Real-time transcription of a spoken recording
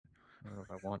I don't know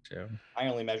if I want to. I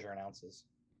only measure in ounces.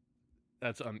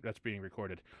 That's being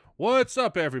recorded. What's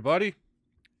up, everybody?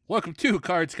 Welcome to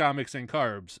Cards, Comics, and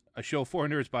Carbs, a show for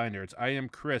nerds by nerds. I am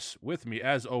Chris. With me,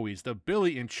 as always, the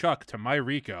Billy and Chuck to my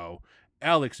Rico,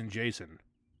 Alex and Jason.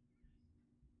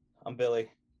 I'm Billy.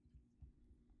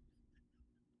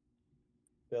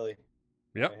 Billy.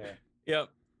 Yep. Right here. Yep.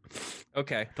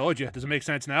 Okay. Told you. Does it make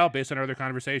sense now based on our other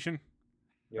conversation?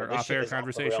 Yo, Or this shit off-air is off the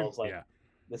conversation? rails, like, Yeah.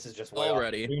 This is just way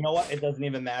Already. off. You know what? It doesn't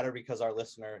even matter because our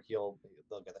listener, they'll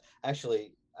get it.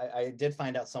 Actually, I did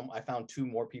find out I found two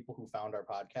more people who found our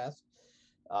podcast,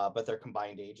 but their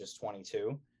combined age is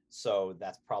 22. So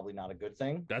that's probably not a good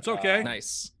thing. That's okay.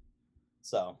 Nice.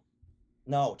 So,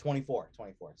 no, 24,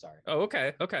 sorry. Oh,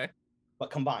 okay. Okay. But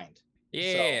combined.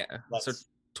 Yeah. let's- So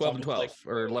 12 and so 12, just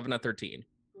like- or 11 and 13,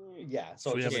 Yeah.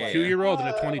 So So we just have a like- 2-year-old and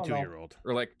a I don't know. 22-year-old.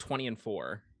 or like 20 and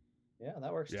 4. Yeah,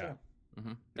 that works Yeah. too.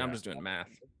 I'm Yeah. just doing math.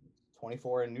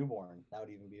 24 and newborn. That would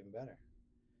even be even better.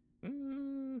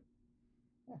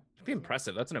 Yeah, It'd be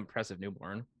impressive. That's an impressive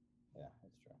newborn. Yeah,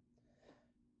 that's true.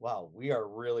 Wow, we are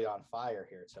really on fire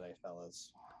here today,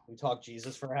 fellas. We talked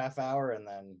Jesus for a half hour, and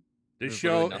then This There's show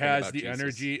literally nothing has about the Jesus.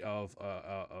 energy of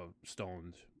a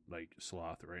stoned like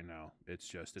sloth right now. It's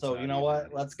just. It's so not you know even-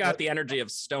 what? Let's It's got the energy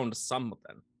of stoned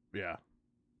something. Yeah.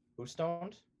 Who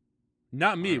stoned?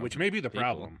 Not me, Wow. which may be the People.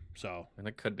 problem. So. And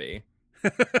it could be.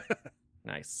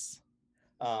 Nice.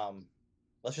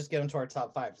 Let's just get into our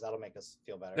top five because that'll make us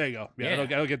feel better. There you go. Yeah,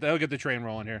 Yeah. that'll get the train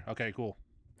rolling here. Okay, cool.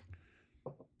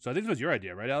 So I think this was your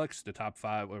idea, right, Alex? The top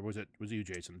 5, or was it you,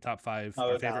 Jason? The top 5 No, it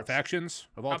our was favorite Alex. factions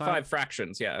of all Top time. 5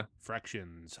 fractions. Yeah.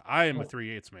 Fractions. I am a Cool.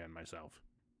 3/8 man myself.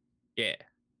 Yeah.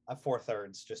 I have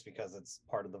 4/3 just because it's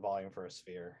part of the volume for a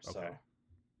sphere. So Okay.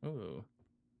 Ooh.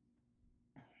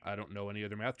 I don't know any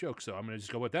other math jokes, so I'm gonna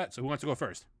just go with that. So who wants to go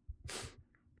first?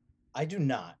 I do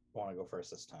not want to go first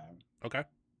this time. Okay,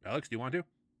 Alex, do you want to?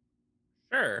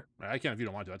 Sure. I can if you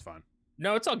don't want to. That's fine.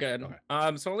 No, it's all good. Okay.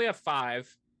 So I only have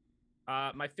 5.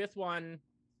 My fifth one,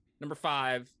 number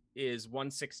 5, is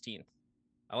 1/16.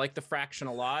 I like the fraction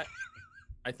a lot.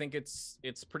 I think it's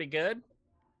pretty good.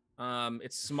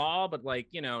 It's small, but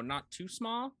not too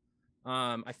small.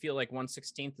 I feel like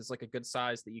 1/16 is like a good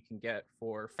size that you can get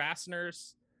for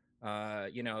fasteners.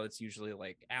 It's usually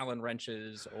like Allen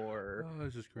wrenches or Oh,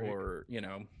 this is great.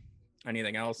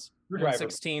 anything else. Screwdriver.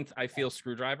 1/16, I feel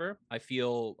screwdriver. I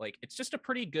feel like it's just a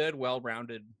pretty good,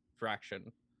 well-rounded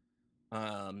fraction.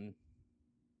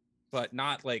 But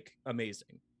not like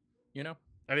amazing, I mean,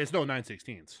 it's no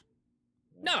 9/16.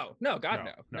 No,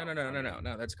 God, No,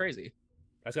 no. That's crazy.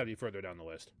 That's got to be further down the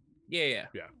list. Yeah.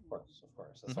 Of course.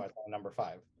 That's why I thought number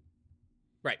 5.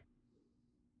 Right.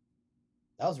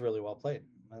 That was really well played.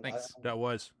 Thanks. That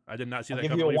was. I did not see I'll that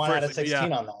give coming you a when 1 out of first- 16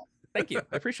 yeah. on that. Thank you.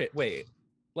 I appreciate it. Wait,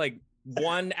 like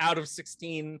 1 out of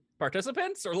 16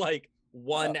 participants, or like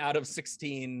 1 out of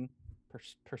 16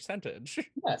 percentage?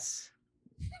 Yes.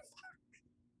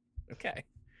 Okay.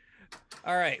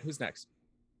 All right. Who's next?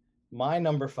 My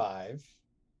number 5.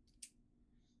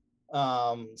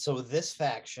 So this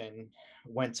faction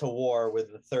went to war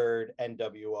with the third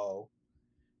NWO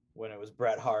when it was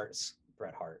Bret Hart,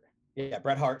 Scott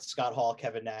Hall,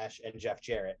 Kevin Nash, and Jeff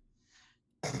Jarrett.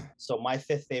 So my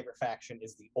 5th favorite faction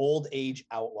is the Old Age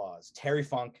Outlaws. Terry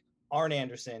Funk, Arn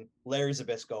Anderson, Larry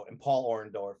Zbyszko, and Paul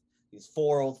Orndorff. These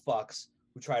 4 old fucks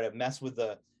who try to mess with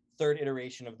the 3rd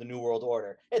iteration of the New World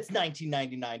Order. It's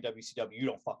 1999 WCW. You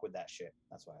don't fuck with that shit.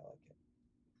 That's why I like it.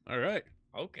 All right.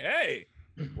 Okay.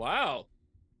 Wow.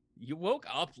 You woke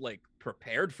up like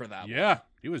prepared for that. Yeah,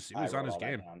 he was I on wrote his all that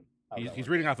game. down. I wrote He's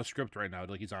that reading off a script right now,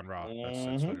 like he's on Raw.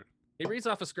 That's what He reads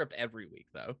off a script every week,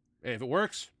 though. hey, if it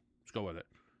works, let's go with it.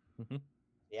 down.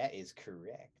 That is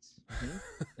correct.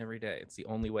 Every day. It's the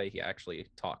only way he actually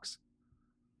talks.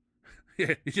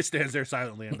 Yeah, he just stands there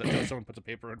silently until someone puts a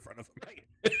paper in front of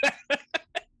him.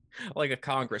 Like a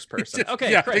congressperson. Just-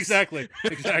 Okay. yeah, Chris. exactly.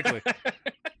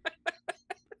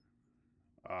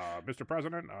 Mr.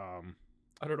 President,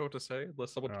 I don't know what to say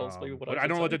unless someone tells me what I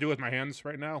don't know what to do with my hands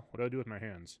right now. What do I do with my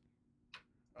hands?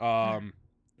 5.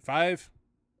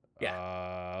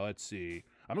 Let's see.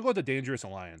 I'm gonna go with the Dangerous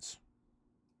Alliance,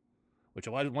 which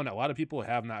a lot of people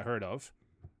have not heard of,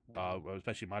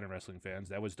 especially modern wrestling fans.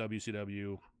 That was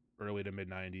WCW early to mid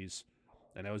 '90s,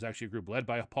 and that was actually a group led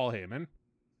by Paul Heyman,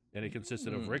 and it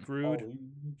consisted of Rick Rude,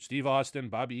 Steve Austin,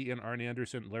 Bobby Eaton, Arn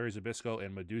Anderson, Larry Zbyszko,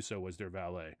 and Medusa was their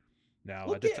valet. Now,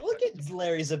 Look at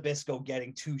Larry Zbyszko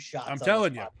getting 2 shots. I'm on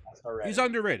telling this you, podcast already. he's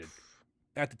underrated.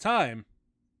 At the time,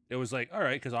 it was like, all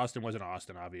right, because Austin wasn't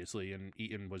Austin, obviously, and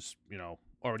Eaton was,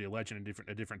 already a legend in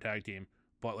a different tag team.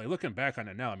 But like looking back on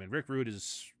it now, I mean, Rick Rude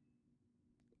is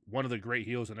one of the great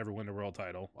heels to never win the world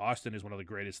title. Austin is one of the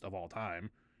greatest of all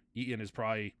time. Eaton is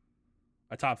probably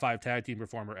a top 5 tag team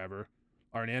performer ever.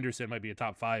 Arn Anderson might be a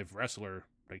top 5 wrestler,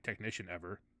 like technician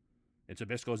ever. And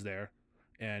Zbyszko's there.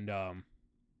 And no,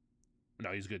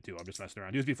 he's good too. I'm just messing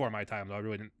around. He was before my time though.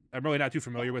 I'm really not too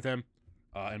familiar with him.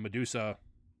 And Medusa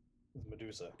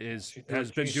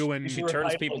has been doing. She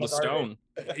turns people to stone.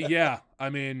 Yeah, I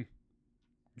mean,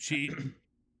 she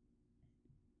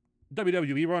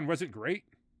WWE run wasn't great.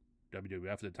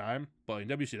 WWF at the time, but in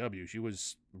WCW she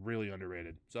was really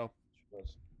underrated. So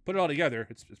put it all together,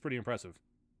 it's pretty impressive.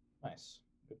 Nice,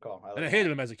 good call. I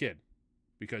hated them as a kid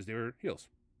because they were heels,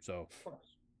 so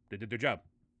they did their job.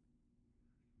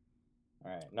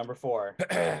 All right, number 4.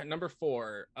 Number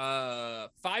 4,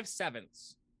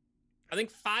 5/7. I think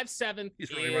 5/7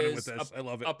 He's really running with is this. I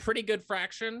love it. a pretty good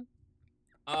fraction.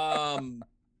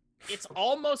 It's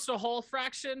almost a whole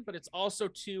fraction, but it's also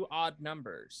 2 odd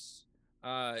numbers.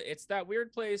 It's that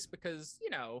weird place because, you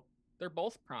know, they're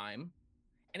both prime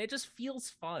and it just feels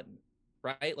fun,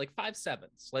 right? Like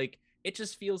 5/7. Like it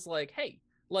just feels like, hey,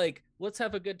 like let's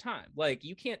have a good time. Like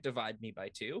you can't divide me by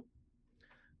 2.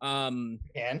 And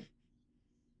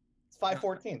it's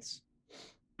 5/14.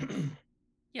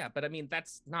 Yeah, but I mean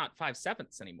that's not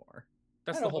 5/7 anymore.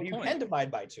 That's the whole you point. You can divide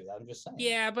by 2. I'm just saying.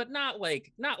 Yeah, but not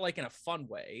like in a fun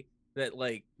way that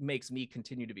like makes me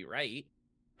continue to be right.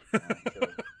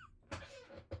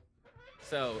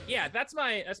 So yeah, that's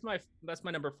my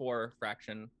number 4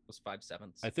 fraction was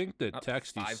 5/7. I think the Not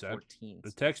text you 5/14. sent,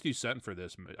 the text you sent for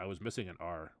this, I was missing an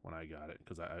R when I got it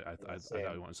because I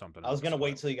thought you wanted something. I was gonna else,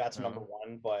 wait till you got to number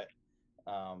 1, but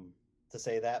to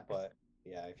say that, but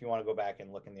yeah, if you want to go back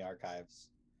and look in the archives,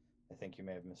 I think you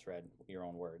may have misread your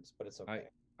own words, but it's okay.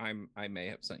 I may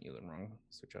have sent you the wrong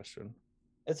suggestion.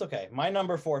 It's okay. My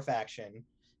number 4 faction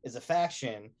is a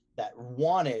faction that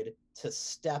wanted to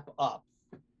step up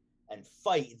and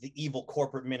fight the evil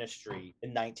corporate ministry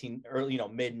in mid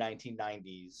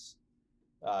 1990s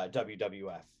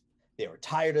WWF. They were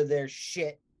tired of their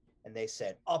shit, and they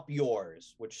said, "Up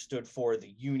yours," which stood for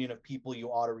the Union of People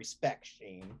You Ought to Respect,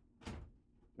 Shane.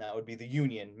 That would be the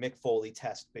Union, Mick Foley,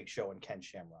 Test, Big Show, and Ken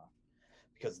Shamrock.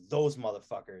 Because those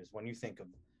motherfuckers, when you think of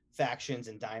factions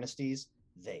and dynasties,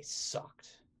 they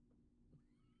sucked.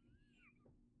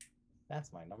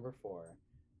 That's my number 4.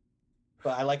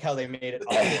 But I like how they made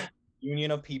it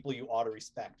Union of People You Ought to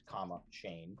Respect, comma,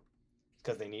 Shane.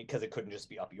 Because it couldn't just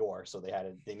be up your, so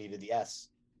they needed the S.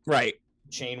 Right.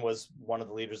 Shane was one of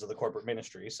the leaders of the corporate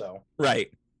ministry, so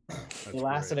right. It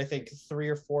lasted, I think, 3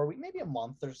 or 4 weeks, maybe a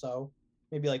month or so.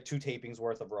 Maybe like 2 tapings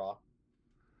worth of Raw.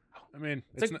 I mean,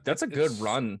 that's a good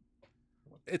run.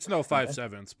 It's no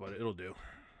 5/7, but it'll do.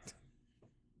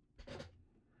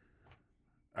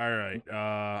 All right.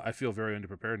 I feel very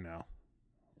underprepared now.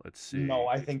 Let's see. No,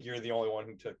 I think you're the only one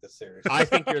who took this seriously. I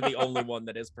think you're the only one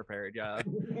that is prepared, yeah.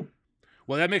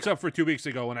 Well, that makes up for 2 weeks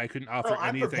ago when I couldn't offer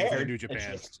anything for New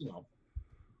Japan. Just,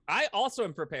 I also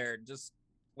am prepared, just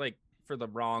like for the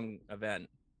wrong event.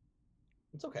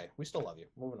 It's okay. We still love you.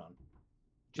 Moving on.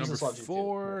 Number Jesus loves you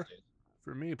 4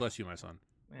 for me, bless you, my son.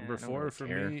 Number 4 for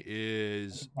me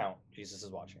is count. Jesus is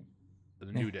watching.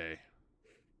 The New Day.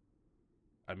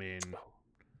 I mean,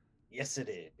 yes, it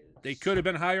is. They could have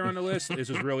been higher on the list. This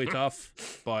is really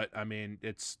tough, but I mean,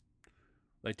 it's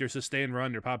like their sustained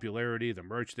run, their popularity, the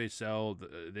merch they sell,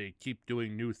 they keep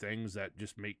doing new things that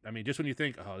just make. I mean, just when you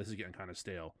think, oh, this is getting kind of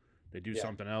stale, they do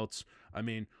something else. I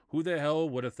mean, who the hell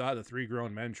would have thought the 3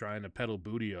 grown men trying to peddle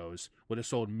Bootios would have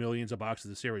sold millions of boxes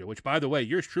of cereal? Which, by the way,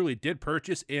 yours truly did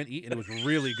purchase and eat, and it was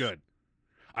really good.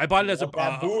 I bought it as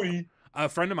a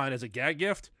friend of mine as a gag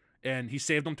gift. And he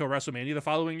saved them till WrestleMania the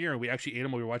following year, and we actually ate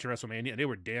them while we were watching WrestleMania, and they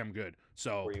were damn good.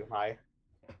 So, were you high?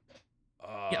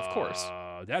 Yeah, of course.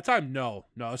 That time, no,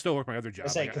 I still work my other job. I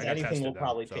say because anything will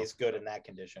probably taste good in that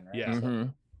condition, right? Yeah. Mm-hmm.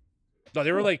 No,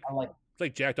 they were like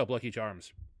jacked up Lucky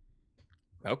Charms.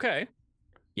 Okay.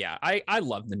 Yeah, I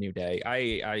love the New Day.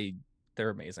 They're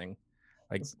amazing.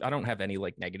 Like I don't have any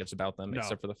like negatives about them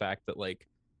except for the fact that like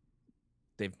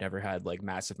they've never had like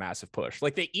massive push.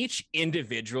 Like they each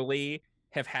individually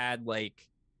have had like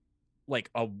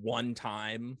a one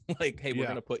time like, hey, we're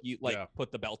gonna put you put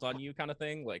the belt on you kind of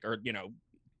thing, like, or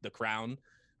the crown,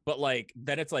 but like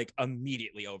then it's like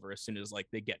immediately over as soon as like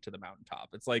they get to the mountaintop.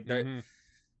 It's like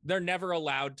they're never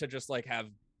allowed to just like have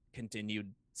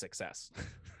continued success.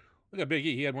 Look at Big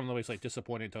E. He had one of those like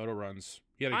disappointing title runs.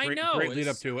 He had a great lead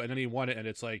up to it, and then he won it, and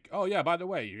it's like, oh yeah, by the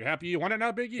way, you're happy you won it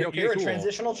now, Big E? Okay, you're cool. a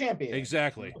transitional champion.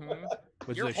 Exactly.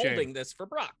 You're holding this for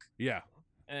Brock. Yeah.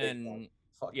 And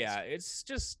it's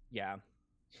just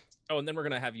Oh, and then we're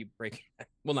gonna have you break.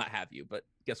 Well, not have you, but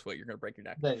guess what? You're gonna break your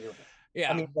neck.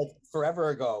 Yeah. I mean, like forever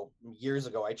ago, years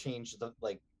ago, I changed the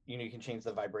you can change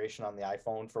the vibration on the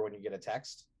iPhone for when you get a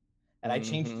text. And I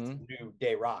changed it to New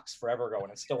Day Rocks forever ago,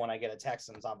 and it's still when I get a text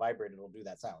and it's on vibrate, it'll do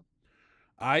that sound.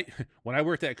 When I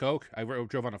worked at Coke, I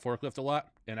drove on a forklift a lot,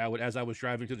 and as I was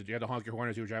driving to you had to honk your horn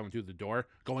as you were driving through the door,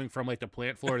 going from like the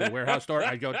plant floor to the warehouse store.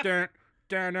 I'd go darn,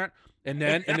 darn, and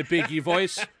then in the Big E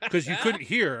voice, because you couldn't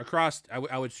hear across,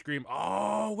 I would scream,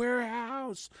 "Oh,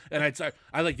 warehouse!" And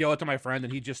I like yell it to my friend,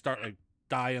 and he'd just start like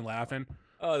dying laughing.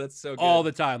 Oh, that's so good. All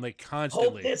the time, like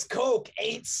constantly. Hope this Coke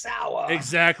ain't sour.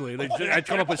 Exactly. Like, I'd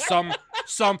come up with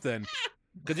something.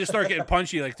 Because you start getting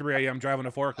punchy like 3 a.m. driving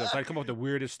a forklift. I'd come up with the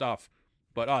weirdest stuff.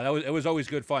 But it was always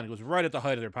good fun. It was right at the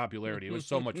height of their popularity. It was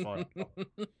so much fun.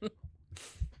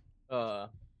 All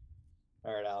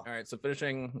right, Al. All right, so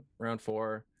finishing round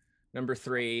 4, number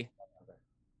 3.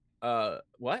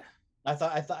 What? I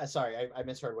thought. Sorry, I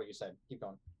misheard what you said. Keep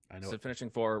going. I know. So finishing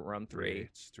 4, round 3.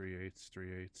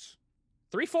 3/8.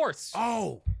 3/4.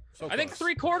 Oh, so I think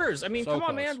close. 3/4. I mean, So come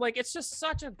on, close. man. Like, it's just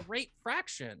such a great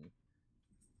fraction.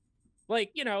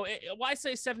 Like, you know, why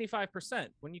say 75%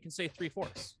 when you can say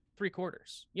 3/4,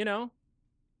 3/4? You know,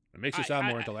 It makes you sound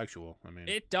more intellectual. I mean,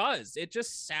 it does. It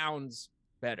just sounds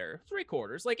better.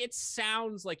 3/4. Like, it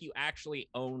sounds like you actually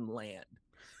own land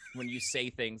when you say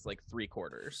things like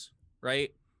 3/4,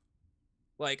 right?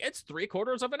 Like, it's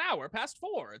 3/4 of an hour past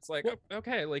 4. It's like,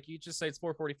 okay, like you just say it's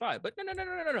 4:45, but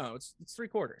no. It's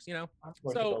 3/4. You know. I'm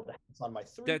going to build the house on my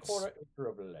 3/4 acre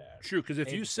of land. true, because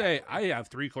if you say I have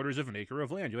 3/4 of an acre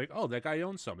of land, you're like, oh, that guy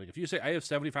owns something. If you say I have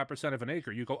 75% of an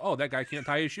acre, you go, oh, that guy can't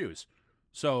tie his shoes.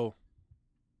 So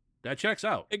that checks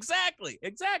out. Exactly.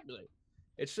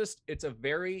 It's a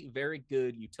very, very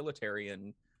good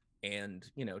utilitarian and,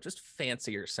 you know, just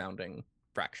fancier sounding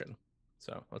fraction.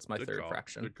 So that's my third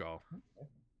fraction. Good call.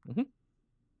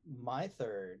 My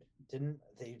third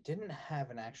didn't have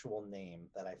an actual name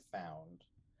that I found.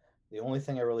 The only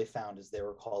thing I really found is they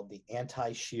were called the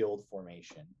Anti-Shield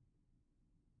Formation.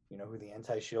 You know who the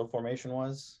Anti-Shield Formation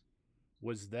was?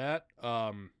 Was that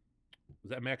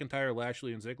McIntyre,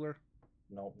 Lashley, and Ziggler?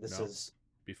 No, this is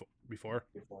before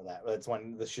that. That's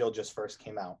when the Shield just first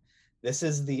came out. This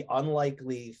is the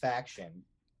unlikely faction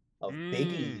of Big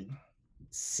E,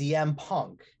 CM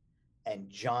Punk, and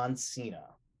John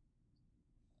Cena.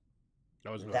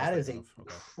 That is a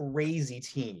crazy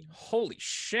team. Holy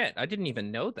shit. I didn't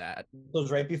even know that. It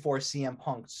was right before CM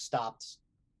Punk stopped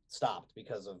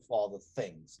because of all the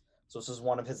things. So this is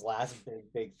one of his last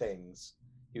big things.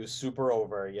 He was super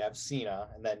over. You have Cena,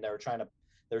 and then they were trying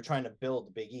to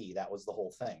build Big E. That was the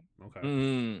whole thing.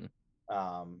 Okay.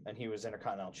 And he was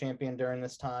Intercontinental Champion during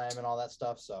this time and all that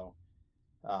stuff. So,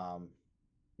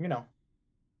 you know,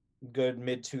 good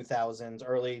mid 2000s,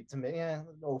 early to mid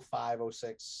 05,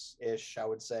 06 ish. I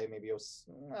would say maybe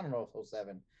I don't know if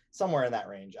 07, somewhere in that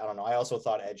range. I don't know. I also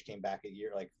thought Edge came back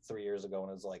like 3 years ago, and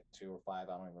it was like 2 or 5.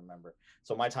 I don't even remember.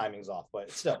 So my timing's off,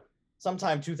 but still,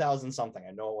 sometime 2000 something.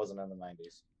 I know it wasn't in the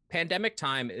 90s. Pandemic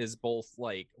time is both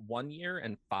like 1 year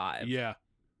and 5. Yeah.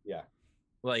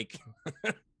 Like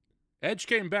Edge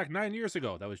came back 9 years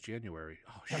ago. That was January.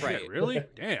 Oh shit! Right. Really?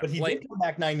 Damn. But he did come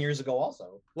back 9 years ago,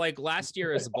 also. Like last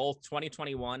year is both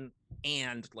 2021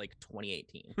 and like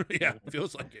 2018. Yeah,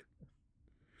 feels like it.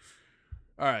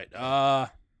 All right.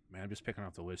 Man, I'm just picking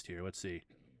off the list here. Let's see.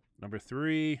 Number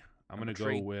 3. I'm gonna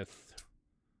go with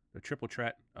the triple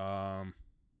threat.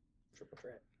 Triple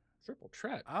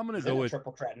threat. I'm gonna go with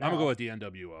triple threat. I'm gonna go with the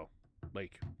NWO.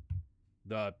 Like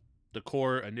the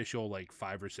core initial like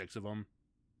 5 or 6 of them.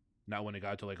 Not when it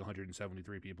got to like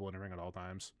 173 people in the ring at all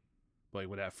times. But like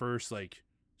with that first like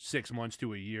 6 months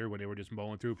to a year when they were just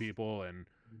mowing through people, and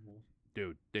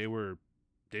dude, they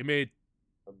made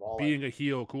being a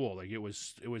heel cool. Like it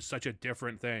was such a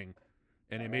different thing,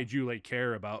 and it made you like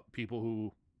care about people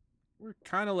who were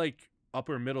kind of like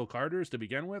upper middle carders to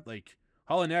begin with. Like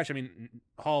Hall and Nash.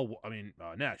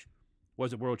 Nash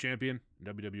was a world champion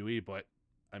in WWE, but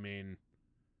I mean,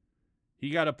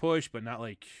 he got a push, but not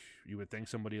like you would think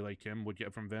somebody like him would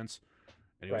get from Vince.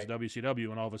 And he was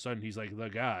WCW, and all of a sudden he's like the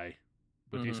guy,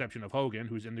 with the exception of Hogan,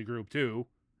 who's in the group too.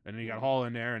 And then you got Hall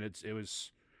in there, and it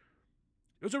was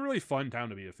a really fun time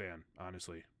to be a fan,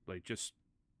 honestly. Like, just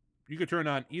you could turn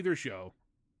on either show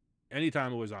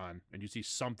anytime it was on, and you see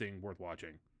something worth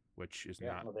watching, which is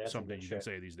not something you can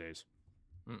say these days.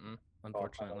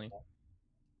 Unfortunately.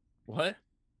 What?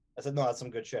 I said no. That's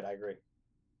some good shit. I agree.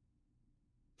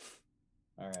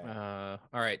 All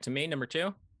right. To me, number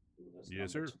 2.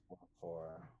 Yes, sir.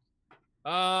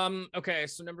 Okay,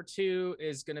 so number 2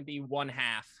 is gonna be 1/2.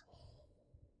 I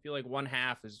feel like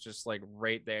 1/2 is just like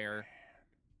right there.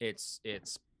 It's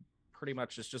pretty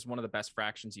much just one of the best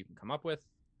fractions you can come up with.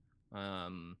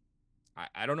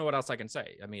 I don't know what else I can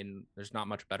say. I mean, there's not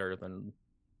much better than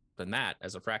that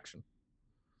as a fraction.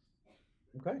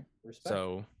 Okay, respect.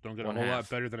 So Don't get a whole lot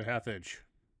better than a half inch.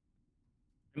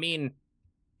 I mean,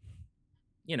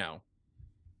 you know,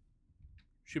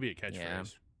 should be a catchphrase. Yeah.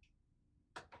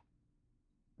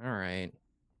 All right.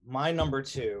 My number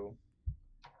 2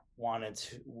 wanted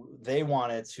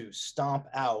to stomp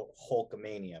out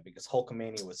Hulkamania because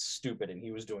Hulkamania was stupid and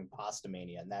he was doing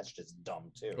Pastamania, and that's just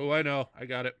dumb too. Oh, I know. I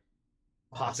got it.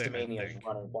 Pastamania is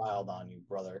running wild on you,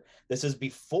 brother. This is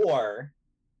before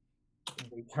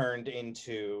we turned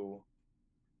into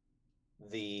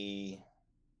the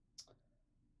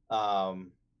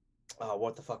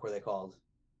what the fuck were they called?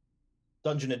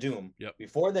 Dungeon of Doom. Yep.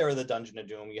 Before they were the Dungeon of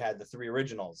Doom, you had the 3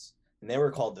 originals, and they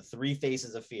were called the 3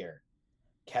 Faces of Fear: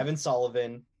 Kevin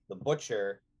Sullivan, the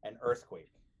Butcher, and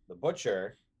Earthquake. The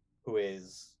Butcher, who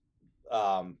is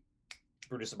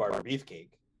Brutus the Barber Beefcake.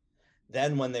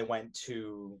 Then when they went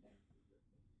to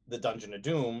the Dungeon of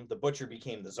Doom, the Butcher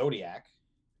became the Zodiac,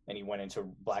 and he went into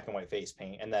black and white face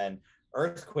paint. And then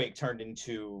Earthquake turned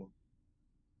into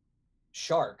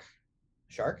Shark.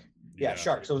 Shark? Yeah,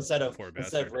 Shark. So instead of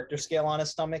Richter scale on his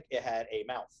stomach, it had a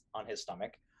mouth on his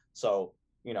stomach. So,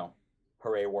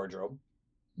 hooray wardrobe.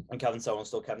 And Kevin Sullivan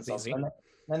still Kevin Sullivan.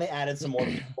 Then they added some more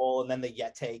people, and then the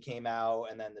Yeti came out,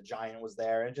 and then the Giant was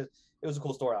there, and it was a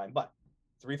cool storyline. But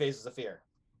 3 Faces of Fear.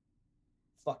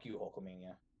 Fuck you,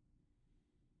 Hulkamania.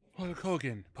 Hulk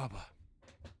Hogan, Papa.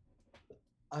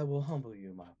 I will humble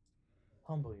you,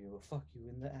 fuck you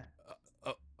in the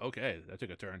ass. Okay, that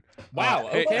took a turn. Wow.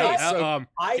 Okay.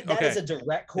 That is a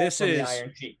direct quote from the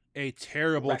Iron Sheik. A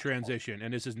terrible transition,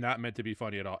 and this is not meant to be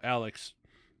funny at all. Alex,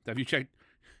 have you checked?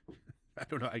 I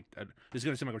don't know. This is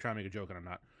gonna seem like we're trying to make a joke, and I'm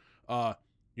not.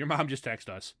 Your mom just texted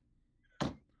us.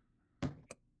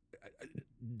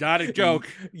 Not a joke.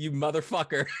 You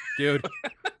motherfucker. Dude.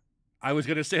 I was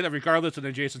going to say that regardless, and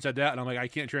then Jason said that, and I'm like, I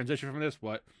can't transition from this,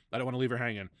 but I don't want to leave her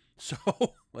hanging. So,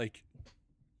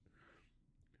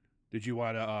 did you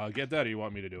want to get that, or you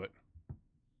want me to do it?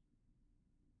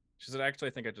 She said, actually,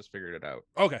 I think I just figured it out.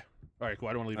 Okay. All right, cool.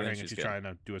 I don't want to leave her hanging. She's trying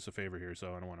to do us a favor here,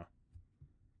 so I don't want to.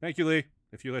 Thank you, Lee,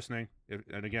 if you're listening.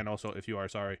 And again, also, if you are,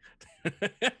 sorry.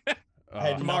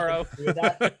 Tomorrow.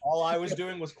 All I was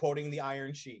doing was quoting the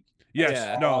Iron Sheik. Yes.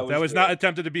 Yeah. No, that was not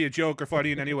attempted to be a joke or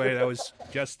funny in any way. That was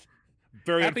just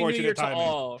very Happy unfortunate New Year timing. To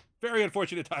all. Very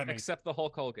unfortunate timing. Except the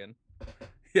Hulk Hogan.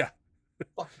 Yeah.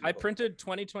 I printed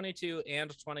 2022 and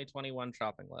 2021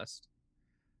 shopping list.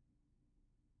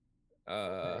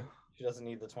 Okay. She doesn't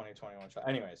need the 2021 shot.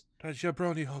 Anyways. That's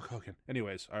jabroni Hulk Hogan.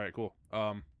 Anyways, all right, cool.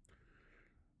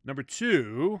 Number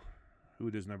 2.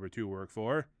 Who does number 2 work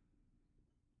for?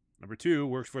 Number 2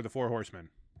 works for the Four Horsemen.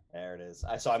 There it is.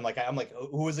 So I'm like,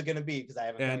 who is it going to be? Because I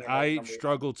haven't. And I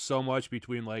struggled so much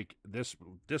between like this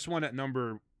one at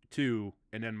number 2,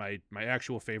 and then my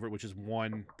actual favorite, which is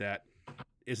one that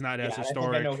is not as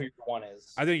historic. I know who your one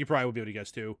is. I think you probably will be able to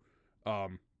guess too.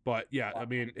 But yeah, I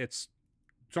mean, it's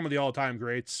some of the all-time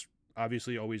greats.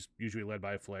 Obviously, always usually led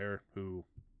by Flair, who,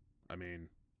 I mean,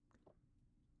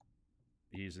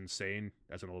 he's insane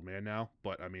as an old man now.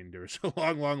 But I mean, there was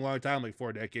a long time, like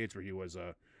 4 decades, where he was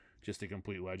just a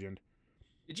complete legend.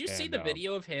 Did you see the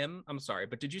video of him? I'm sorry,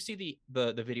 but did you see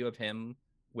the video of him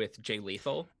with Jay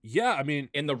Lethal? Yeah, I mean,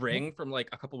 in the ring from like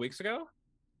a couple weeks ago.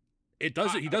 He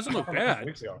doesn't look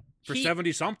bad for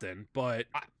 70 something, but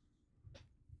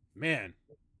man,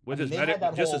 with his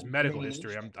medical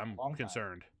history, I'm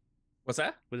concerned. What's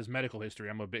that? With his medical history,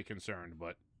 I'm a bit concerned,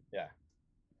 but yeah,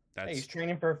 he's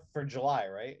training for July,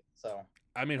 right? So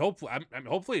I mean,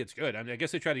 hopefully it's good. I mean, I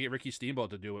guess they tried to get Ricky Steamboat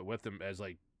to do it with him as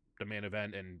like the main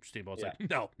event, and Steamboat's like,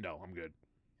 no, I'm good.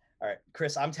 All right,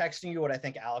 Chris, I'm texting you what I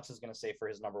think Alex is going to say for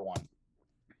his number 1.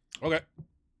 Okay,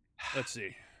 let's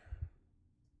see.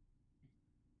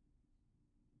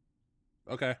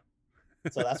 Okay.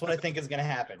 So that's what I think is going to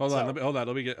happen. Hold on.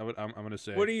 Let me get. I'm going to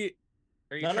say. What are you?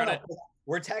 No.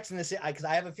 We're texting this because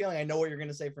I have a feeling I know what you're going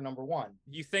to say for number 1.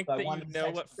 You think that you know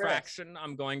what fraction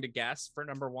I'm going to guess for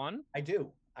number 1? I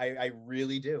do. I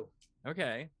really do.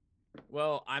 Okay.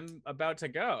 Well, I'm about to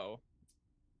go.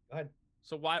 Go ahead.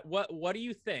 So what do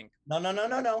you think? No.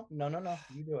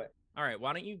 You do it. All right.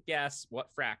 Why don't you guess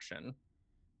what fraction?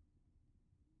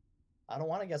 I don't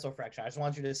want to guess what fraction. I just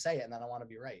want you to say it, and then I want to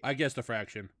be right. I guess the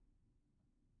fraction.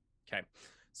 Okay.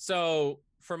 So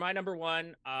for my number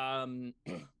 1,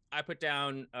 I put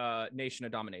down Nation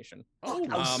of Domination. Oh,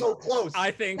 I was so close. I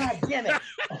think. God damn it.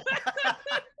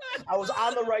 I was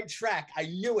on the right track. I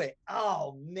knew it.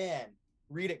 Oh, man.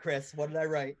 Read it, Chris. What did I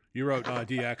write? You wrote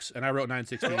DX, and I wrote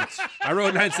 9/16. I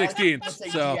wrote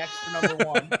 9/16. So DX for number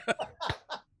 1.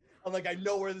 I'm like, I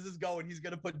know where this is going. He's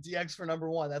gonna put DX for number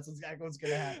 1. That's exactly what's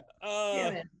gonna happen.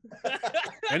 Damn it.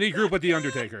 Any group with the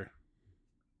Undertaker.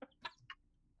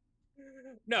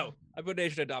 No, I put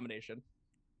Nation of Domination.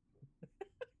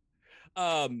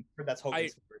 That's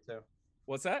Hogan's favorite too.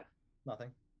 What's that?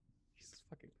 Nothing. Jesus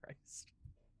fucking Christ.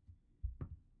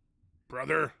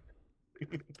 Brother.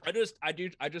 I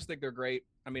just think they're great.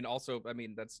 I mean, also,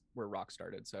 that's where Rock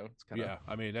started, so it's kind of Yeah,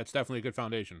 I mean, that's definitely a good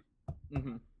foundation.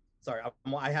 Mm-hmm. Sorry,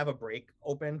 I have a break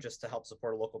open just to help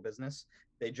support a local business.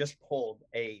 They just pulled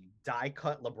a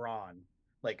die-cut LeBron,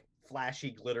 like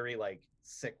flashy, glittery, like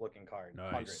sick-looking card.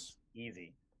 Nice. Hundreds.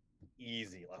 Easy.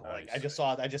 Like Nice. I just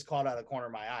caught out of the corner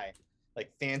of my eye,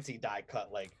 like fancy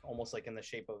die-cut, like almost like in the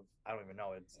shape of, I don't even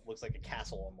know. It looks like a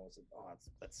castle almost. Oh,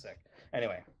 that's sick.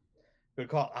 Anyway, good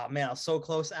call. Oh man, I was so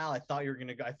close, Al. I thought you were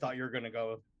gonna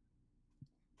go.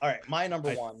 All right, my number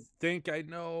I 1. think I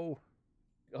know.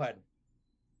 Go ahead.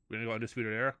 We're going to go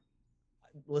Undisputed Era?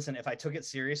 Listen, if I took it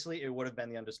seriously, it would have been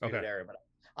the Undisputed Okay. Era. But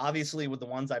obviously, with the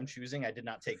ones I'm choosing, I did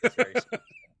not take this seriously.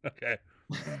 Okay.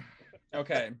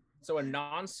 Okay. So a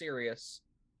non-serious.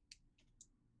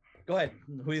 Go ahead.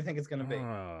 Who do you think it's going to be?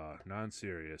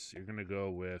 Non-serious. You're going to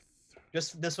go with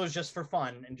This was just for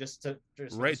fun and just for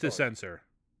Right the to story. Censor.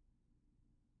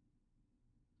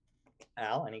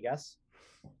 Al, any guess?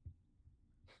 I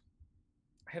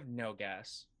have no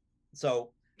guess. So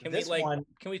Can this we one,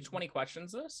 Can we 20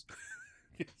 questions this?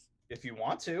 if you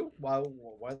want to, well,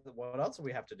 what else do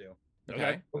we have to do?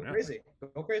 Okay. Go Yeah. crazy.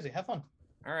 Go crazy. Have fun.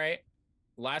 All right.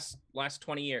 Last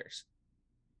 20 years.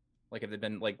 Like, have they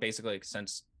been like basically like,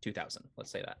 since 2000?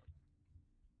 Let's say that.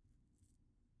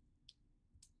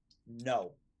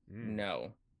 No.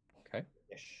 No. Okay.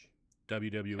 Ish.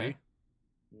 WWE? Okay.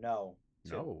 No.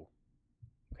 Two. No.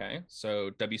 Okay.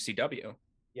 So WCW.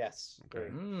 Yes. Okay.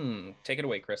 Three. Take it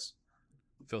away, Chris.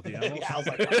 Filthy Animals? Yeah, I was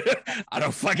like, I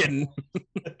don't fucking.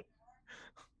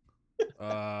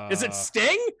 Is it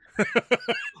Sting?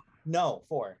 no.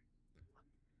 4.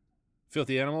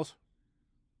 Filthy Animals?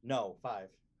 No. 5.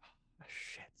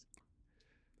 Shit.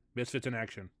 Misfits in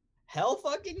Action. Hell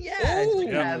fucking yeah. So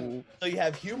Ooh. you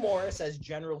have Hugh Morris as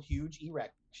General Huge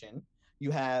Erection.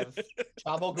 You have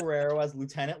Chavo Guerrero as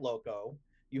Lieutenant Loco.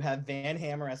 You have Van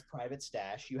Hammer as Private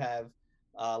Stash. You have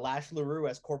Lash LaRue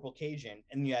as Corporal Cajun.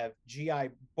 And you have G.I.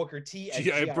 Booker T as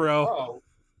G.I. G.I. Bro.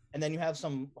 And then you have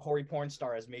some hoary porn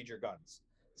star as Major Guns.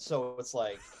 So it's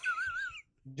like,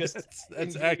 just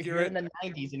That's you're accurate. in the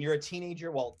 90s and you're a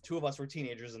teenager. Well, 2 of us were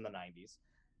teenagers in the 90s.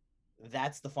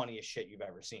 That's the funniest shit you've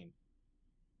ever seen.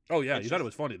 Oh, yeah. It's You thought it just-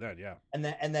 was funny then, yeah. And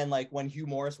then like when Hugh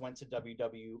Morris went to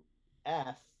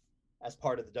WWF as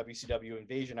part of the WCW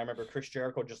invasion, I remember Chris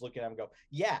Jericho just looking at him and go,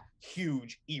 yeah,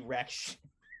 huge erection.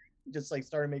 Just like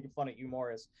started making fun of Hugh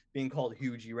Morris being called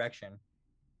Huge Erection.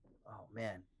 Oh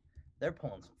man, they're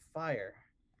pulling some fire.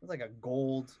 It's like a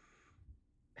gold.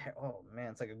 Oh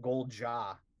man, it's like a gold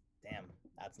jaw. Damn,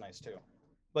 that's nice too.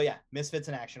 But yeah, Misfits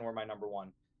in Action were my number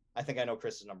 1. I think I know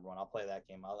Chris's number 1. I'll play that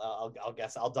game. I'll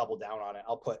guess. I'll double down on it.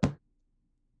 I'll put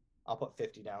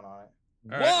 50 down on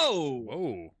it. All right. Whoa!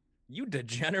 Whoa. You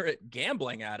degenerate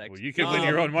gambling addict. Well, you can win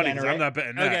your own money because I'm Degenerate. not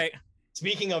betting that. Okay.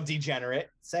 Speaking of degenerate,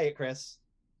 say it, Chris.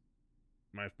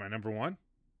 My number 1?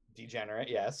 Degenerate,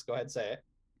 yes. Go ahead, say it.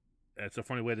 That's a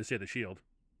funny way to say the Shield.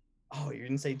 Oh, you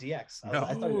didn't say DX. No.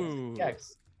 I thought you said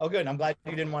DX. Oh, good. I'm glad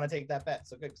you didn't want to take that bet.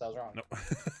 So good, because I was wrong. No.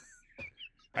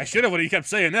 I should have when he kept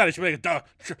saying that. I should make a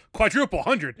quadruple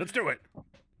 100. Let's do it.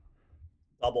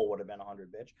 Double would have been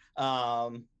 100, bitch.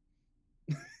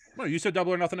 Well, you said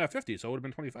double or nothing at 50, so it would have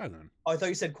been 25 then. Oh, I thought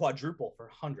you said quadruple for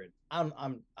 100. I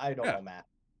don't Yeah. know math.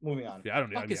 Moving on. Yeah, I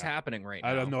don't know. What is happening right now?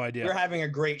 I have no idea. You're having a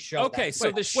great show. Okay, That's-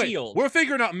 so the Shield. We're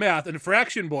figuring out math, and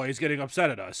Fraction Boy is getting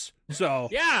upset at us. So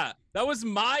Yeah, that was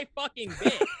my fucking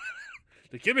bit.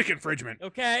 the gimmick infringement.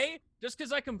 Okay, just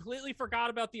because I completely forgot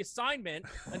about the assignment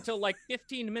until like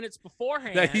 15 minutes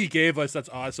beforehand. That he gave us, that's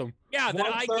awesome. Yeah,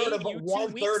 that I gave you 2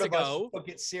 weeks of ago. us took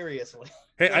it seriously.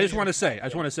 Hey, I just want to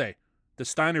say, the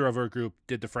Steiner of our group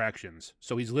did the fractions,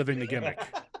 so he's living the gimmick.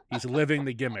 He's living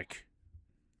the gimmick.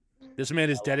 This man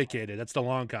is dedicated. That's the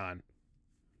long con.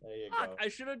 There you Fuck, go. I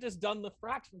should have just done the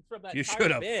fractions from that You entire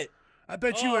should have. bit. I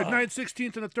bet you at Oh.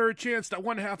 9/16 and a third chance that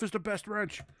 1/2 is the best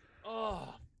wrench.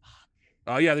 Oh,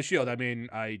 Oh yeah, the Shield. I mean,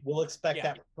 We'll expect Yeah.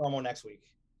 that promo next week.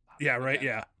 yeah, right, Okay.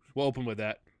 yeah. We'll open with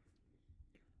that.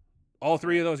 All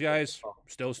 3 of those guys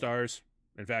still stars.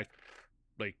 In fact,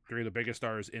 like 3 of the biggest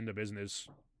stars in the business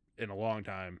in a long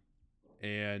time.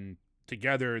 And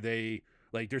together they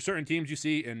like there's certain teams you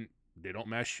see and they don't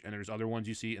mesh, and there's other ones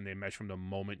you see and they mesh from the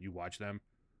moment you watch them.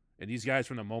 And these guys,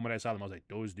 from the moment I saw them, I was like,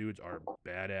 those dudes are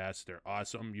badass. They're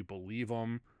awesome. You believe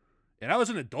them. And I was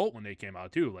an adult when they came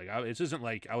out too. Like, it isn't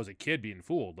like I was a kid being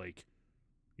fooled. Like,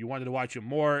 you wanted to watch them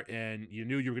more, and you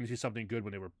knew you were going to see something good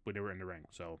when they were in the ring.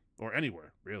 So, or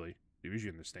anywhere really, usually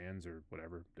in the stands or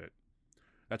whatever.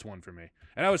 That's one for me.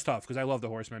 And that was tough because I love the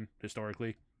Horsemen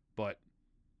historically, but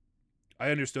I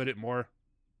understood it more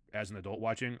as an adult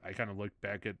watching. I kind of look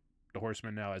back at the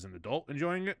Horsemen now as an adult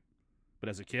enjoying it, but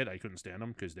as a kid, I couldn't stand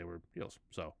them because they were heels.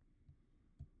 So,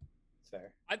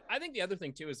 fair. I think the other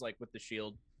thing too is like with the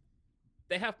Shield,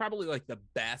 they have probably like the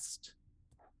best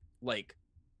like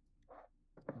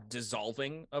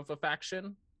dissolving of a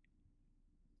faction,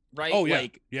 right? Oh yeah,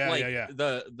 like, yeah.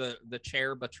 The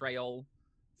chair betrayal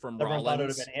from Everyone thought it would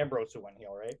Rollins. have been Ambrose who went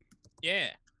heel, right? Yeah,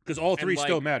 Because all three like-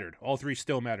 still mattered. All three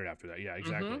still mattered after that. Yeah,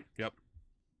 exactly. Yep.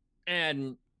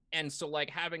 and so like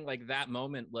having like that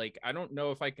moment, like I don't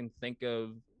know if I can think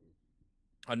of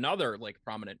another like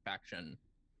prominent faction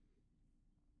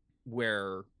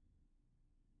where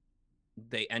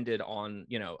they ended on,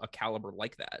 you know, a caliber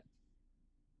like that.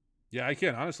 Yeah, I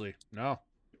can't honestly. No,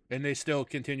 and they still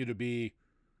continue to be.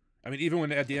 I mean, even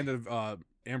when at the end of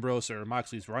Ambrose or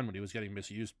Moxley's run, when he was getting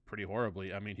misused pretty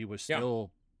horribly, I mean, he was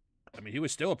still. I mean, he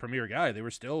was still a premier guy. They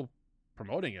were still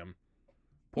promoting him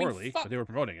poorly, but they were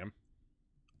promoting him.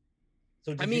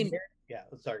 So did I you mean- hear- yeah.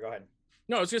 Sorry, go ahead.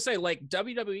 No, I was gonna say like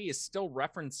WWE is still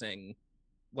referencing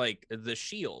like the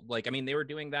Shield. Like, I mean, they were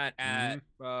doing that at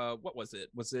what was it?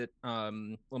 Was it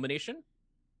Elimination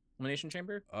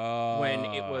Chamber? When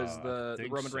it was I the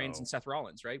think Roman Reigns so. and Seth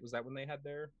Rollins, right? Was that when they had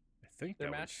their I think their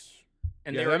that match? was-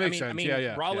 and Yeah, they were, that makes I sense. mean,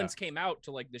 Yeah, Rollins came out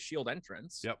to like the Shield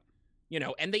entrance. Yep. You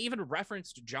know, and they even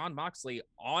referenced John Moxley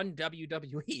on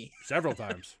WWE. several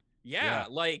times. Yeah,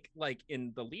 Yeah. like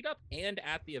in the lead up and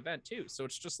at the event too. So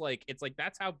it's just like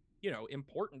that's how, you know,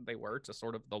 important they were to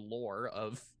sort of the lore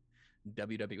of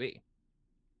WWE.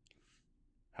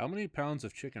 How many pounds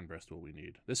of chicken breast will we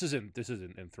need? This is an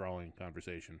enthralling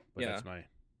conversation, but Yeah. that's my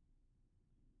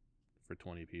for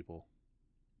 20 people,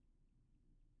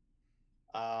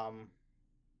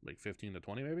 like 15 to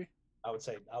 20 maybe. I would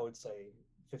say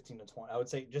 15 to 20. I would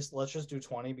say let's just do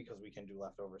 20 because we can do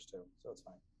leftovers too, so it's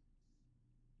fine.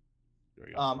 There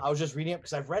you go. I was just reading it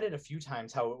because I've read it a few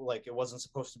times how like it wasn't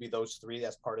supposed to be those three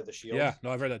as part of the Shield. Yeah,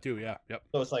 no, I've read that too. Yeah, yep.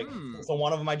 So it's like so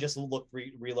one of them I just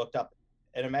re-looked up,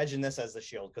 and imagine this as the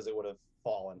Shield because it would have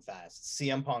fallen fast.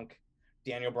 CM Punk,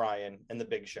 Daniel Bryan, and the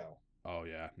Big Show. Oh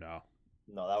yeah, no.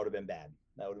 No, that would have been bad.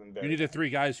 That would have been very. You needed bad. 3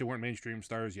 guys who weren't mainstream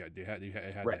stars yet. You had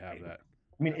Right. to have that.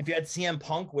 I mean, if you had CM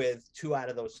Punk with 2 out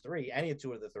of those 3, any of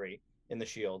 2 of the 3 in the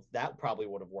Shield, that probably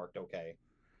would have worked okay.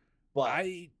 But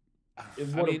it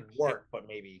would have worked, but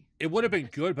maybe it would have been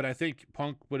good. But I think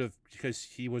Punk would have, because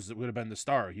he would have been the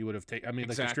star. He would have taken. I mean,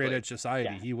 like the Straight Exactly. Edge Society,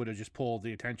 Yeah. he would have just pulled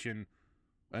the attention,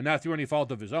 and not through any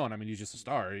fault of his own. I mean, he's just a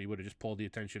star. He would have just pulled the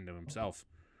attention to himself.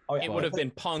 oh yeah, It would have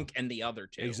been Punk and the other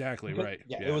two. Exactly right.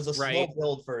 Yeah, it was a slow Right.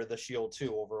 build for the Shield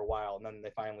too over a while, and then they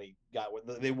finally got.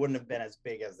 They wouldn't have been as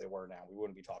big as they were now. We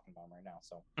wouldn't be talking about them right now.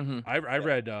 So Mhm. I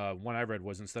read one I read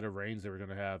was instead of Reigns, they were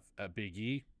going to have a Big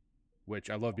E, which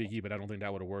I love Big E, but I don't think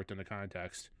that would have worked in the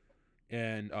context.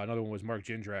 And another one was Mark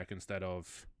Jindrak instead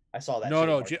of I saw that. no too,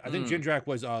 no Mark. I think Jindrak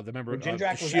was the member Well, of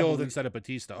Jindrak the was Shield Evolution. instead of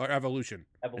Batista or Evolution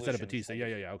instead of Evolution. Batista.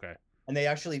 Yeah. Okay. And they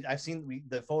actually, I've seen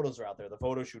the photos are out there. The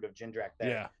photo shoot of Jindrak there.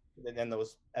 Yeah. And then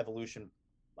those Evolution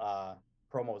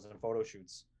promos and photo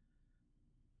shoots.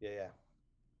 Yeah.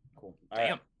 Cool. All right.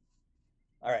 Damn.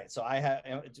 All right. So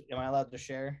am I allowed to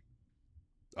share?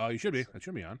 Oh, you should be. That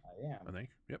should be on. I am. I think.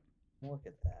 Yep. Look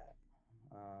at that.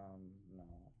 No.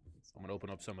 I'm gonna open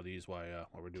up some of these while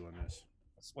we're doing this.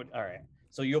 All right.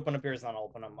 So you open up yours, and I'll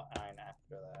open up mine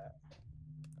after that.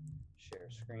 Share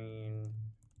screen.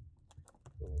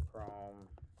 Google Chrome.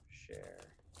 Share.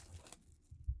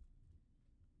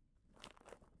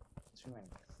 Too many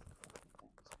things.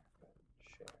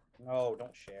 Share. No,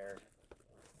 don't share.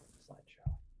 Slideshow.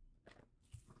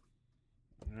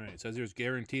 All right. It says there's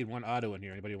guaranteed 1 auto in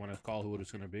here. Anybody want to call who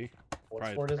it's going to be? What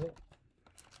Probably- sport is it?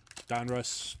 Don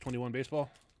Russ 21 baseball.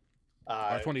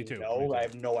 Or 22. No, 22. I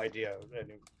have no idea.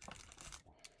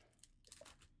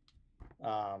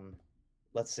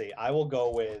 Let's see. I will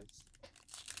go with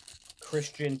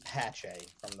Christian Pache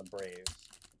from the Braves.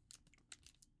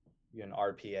 An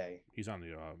RPA. He's on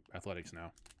the Athletics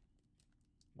now.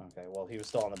 Okay, well, he was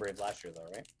still on the Braves last year, though,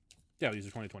 right? Yeah, these are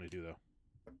 2022 though.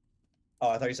 Oh,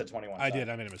 I thought you said 21. I sorry. did.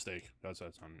 I made a mistake. That's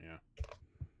on. Yeah.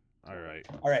 All right.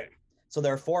 All right. So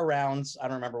there are 4 rounds. I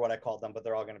don't remember what I called them, but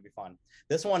they're all going to be fun.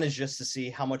 This one is just to see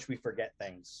how much we forget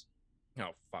things.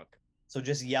 Oh fuck. So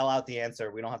just yell out the answer.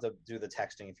 We don't have to do the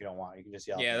texting if you don't want. You can just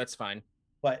yell. Yeah, that's fine.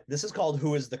 but this is called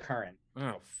Who is the Current.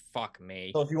 Oh, fuck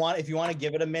me. So if you want to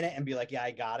give it a minute and be like, yeah,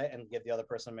 I got it, and give the other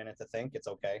person a minute to think, it's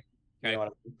okay. You know what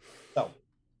I mean? So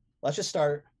let's just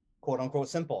start, quote unquote,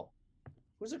 simple.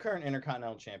 Who's the current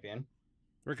Intercontinental Champion?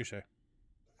 Ricochet.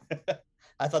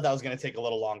 I thought that was going to take a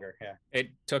little longer. Yeah.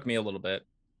 It took me a little bit.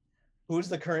 Who's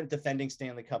the current defending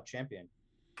Stanley Cup champion?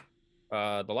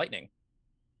 The Lightning.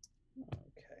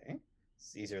 Okay.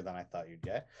 It's easier than I thought you'd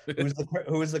get.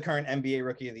 Who is the current NBA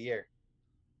Rookie of the Year?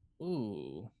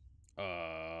 Ooh. I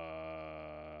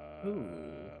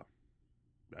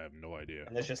have no idea.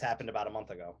 And this just happened about a month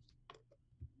ago.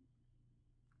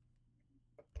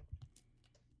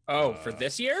 Oh, for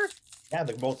this year? Yeah,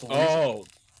 the most Oh,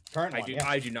 current one.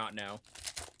 I do not know.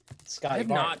 Scotty I have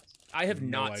Barnes. I have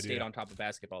No not idea. stayed on top of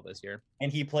basketball this year.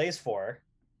 And he plays for.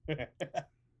 Minnesota.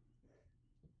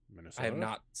 I have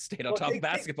not stayed on Well, top of take-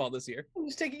 basketball this year.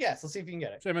 Just take a guess. Let's see if you can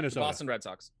get it. Say Minnesota. Boston Red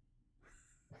Sox.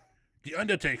 The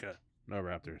Undertaker. No,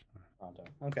 Raptors. Toronto.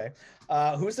 Okay.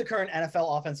 Who's the current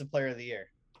NFL Offensive Player of the Year?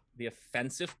 The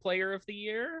offensive player of the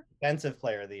year? Defensive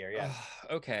Player of the Year, yes.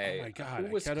 Okay. Oh my God, Who I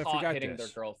was kinda caught forgot hitting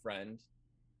this. their girlfriend?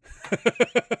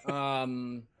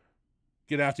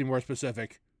 Get after more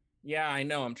specific. Yeah, I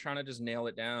know. I'm trying to just nail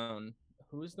it down.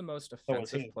 Who's the most was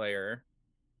offensive he. player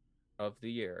of the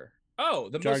year? Oh,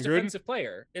 the John most Gruden? offensive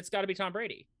player. It's got to be Tom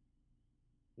Brady.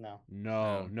 No.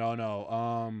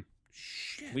 No.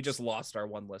 Shit. We just lost our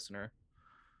one listener.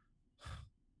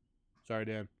 Sorry,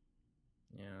 Dan.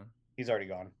 Yeah. He's already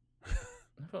gone.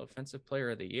 How about offensive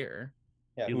player of the year?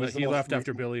 Yeah, He, who was the he most left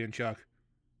after recent- Billy and Chuck.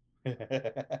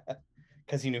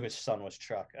 Because he knew his son was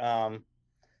Chuck. How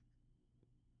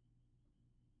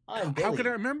I'm could I Billy.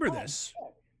 remember Oh, this?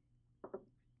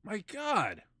 My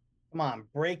God. Come on,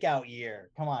 breakout year.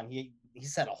 Come on, he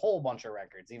set a whole bunch of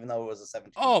records, even though it was a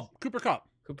 17. Oh, Cooper Cup.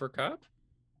 Cooper Cup?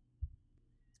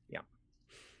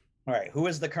 All right. Who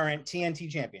is the current TNT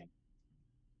champion?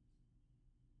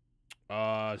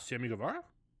 Sammy Guevara.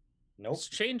 Nope. It's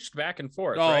changed back and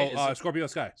forth, Oh, right? Is it Scorpio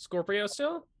Sky. Scorpio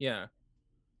still? Yeah.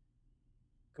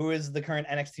 Who is the current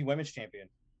NXT Women's Champion?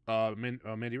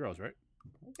 Mandy Rose, right?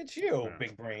 Look at you, Yeah.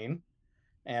 big brain.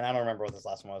 And I don't remember what this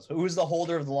last one was. Who is the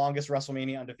holder of the longest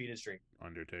WrestleMania undefeated streak?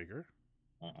 Undertaker.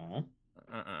 Uh-uh.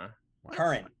 What?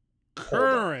 Current.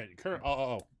 Current.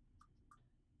 Oh.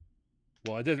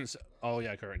 Well, it didn't. Oh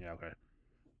yeah, current. Yeah, okay.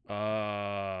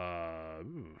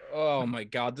 Oh my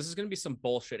God, this is gonna be some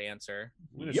bullshit answer.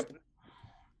 Yep.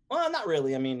 Well, not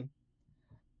really. I mean,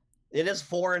 it is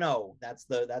 4-0. That's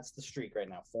the streak right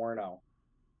now. 4-0.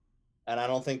 And I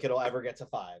don't think it'll ever get to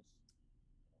 5.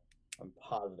 I'm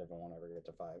positive it won't ever get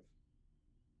to 5.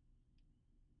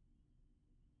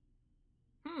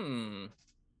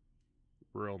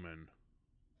 Roman.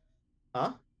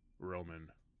 Huh? Roman.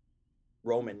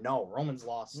 Roman. No, Roman's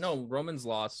lost. No, Roman's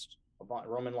lost.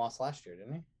 Roman lost last year,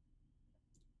 didn't he?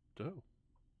 To who?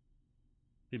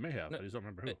 He may have, No, but I just don't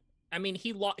remember who. I mean,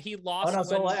 he Oh lost. no!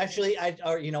 So when- actually,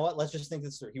 or you know what? Let's just think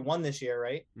this through. He won this year,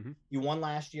 right? Mhm. You won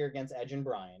last year against Edge and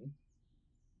Bryan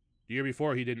The year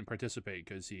before, he didn't participate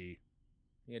because he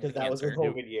had because that was a cancer.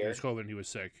 COVID it year. was COVID and he was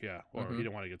sick. Yeah, or he Mhm.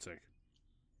 didn't want to get sick.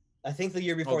 I think the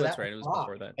year before that's that, right, it was Brock,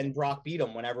 before that. and Brock beat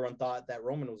him when everyone thought that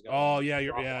Roman was going. Oh yeah,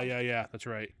 yeah. That's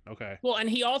right. Okay. Well, and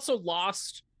he also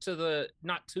lost to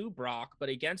not to Brock, but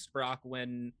against Brock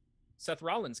when Seth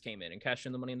Rollins came in and cashed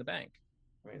in the Money in the Bank.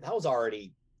 I mean, that was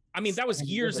already. I mean, that was 7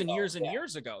 years years and ago, years and yeah.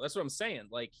 years ago. That's what I'm saying.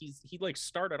 Like he like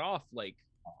started off like.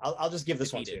 I'll just give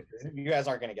this one to you. Defeated. You guys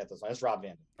aren't going to get this one. It's Rob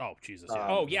Van Dam. Oh Jesus.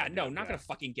 Oh yeah, no, not gonna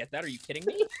fucking get that. Are you kidding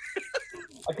me?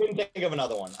 I couldn't think of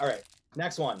another one. All right,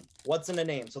 next one. What's in a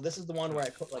name? So this is the one where I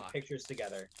put like Fuck. pictures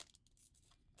together.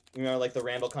 You know, like the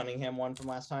Randall Cunningham one from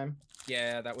last time.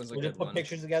 Yeah, that was a We good just put one.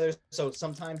 pictures together. So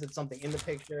sometimes it's something in the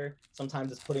picture.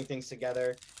 Sometimes it's putting things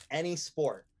together. Any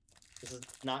sport. This is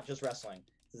not just wrestling.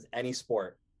 This is any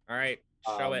sport. All right,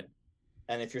 show it.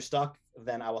 And if you're stuck,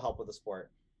 then I will help with the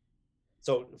sport.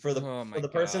 So for the Oh my for the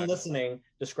person God. listening,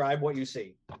 describe what you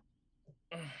see.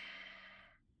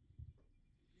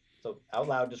 So out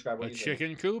loud, describe what A you see.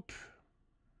 chicken coop.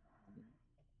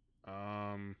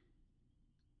 I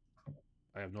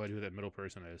have no idea who that middle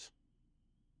person is.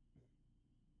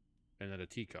 And then a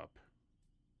teacup.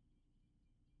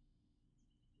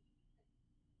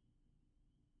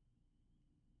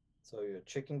 So your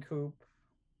chicken coop.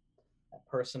 That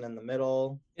person in the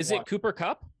middle. Is it Cooper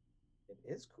Cup? It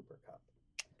is Cooper Cup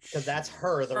because that's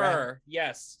her. The Her,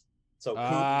 yes. So Coop.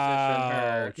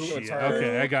 her. Oh, Who it's shit. her.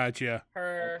 Okay, I got you.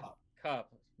 Her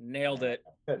cup. Nailed it.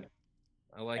 Good.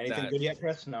 I like Anything that. good yet,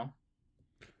 Chris? No.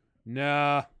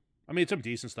 Nah, I mean some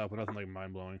decent stuff, but nothing like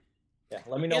mind blowing. Yeah.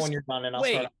 Let me know Is- when you're done, and I'll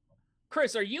wait. start.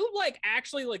 Chris, are you like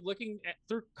actually like looking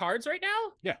through cards right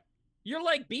now? Yeah. You're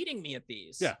like beating me at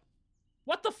these. Yeah.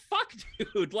 What the fuck,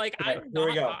 dude? Like Okay, I'm here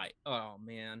we not go. high. Oh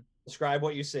man. Describe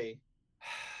what you see.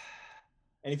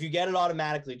 And if you get it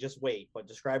automatically, just wait. But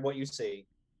describe what you see.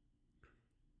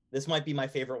 This might be my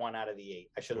favorite one out of the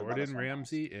 8. I should have done this Gordon one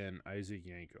Ramsay and Isaac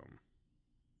Yankem. last.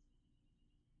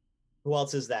 Who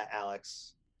else is that,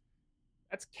 Alex?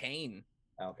 That's Kane.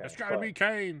 Okay. That's gotta but be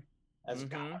Kane. That's Mhm.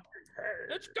 gotta be her.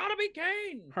 It's gotta be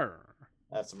Kane. Her.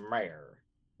 That's Mayor.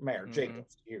 Mayor Mhm.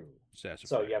 Jacobs. You. Sassafras.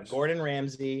 So you have Gordon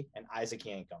Ramsay and Isaac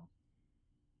Yankem.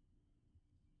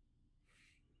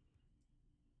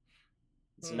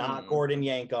 It's not Hmm. Gordon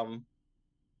Yankem,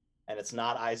 and it's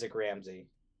not Isaac Ramsey.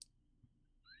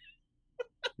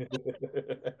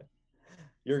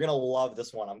 You're gonna love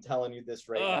this one. I'm telling you this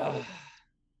right now. Ugh.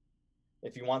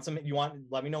 If you want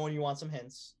let me know when you want some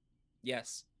hints.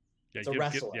 Yes. Yeah, It's a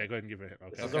wrestler. yeah, go ahead and give it.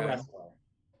 This Okay. is a Okay. wrestler.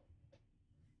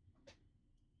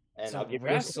 And It's I'll a give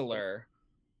wrestler.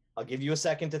 I'll give you a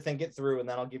second to think it through, and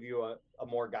then I'll give you a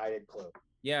more guided clue.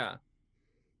 Yeah.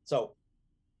 So,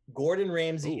 Gordon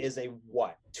Ramsay Ooh. is a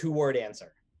what? 2-word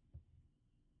answer.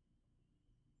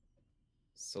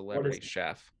 Celebrity it?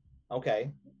 chef.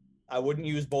 Okay. I wouldn't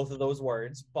use both of those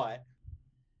words, but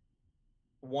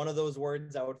one of those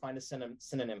words I would find a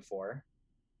synonym for.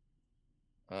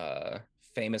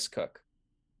 Famous cook.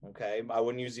 Okay. I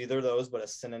wouldn't use either of those, but a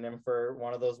synonym for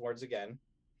one of those words again.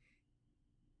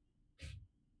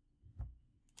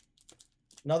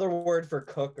 Another word for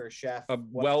cook or chef. A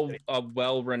what-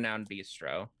 well-renowned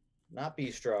bistro. Not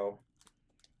bistro.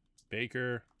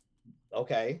 Baker.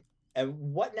 Okay. And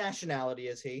what nationality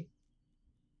is he?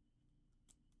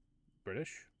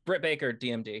 British. Britt Baker,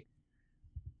 DMD.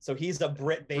 So he's a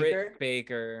Brit Baker. Britt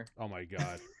Baker. Oh my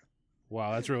god.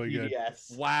 Wow, that's really good.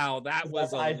 DDS. Wow, that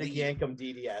was That's a Isaac lead. Yankem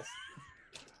DDS.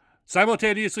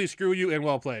 Simultaneously screw you and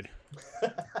well played.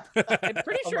 I'm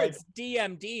pretty sure like, it's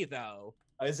DMD though.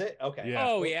 Is it? Okay. Yeah.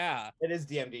 Oh yeah. It is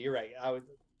DMD. You're right.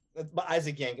 But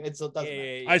Isaac Yankem. It doesn't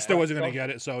matter. I still wasn't gonna So- get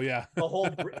it, so yeah. The whole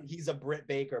he's a Brit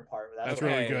Baker part. That's what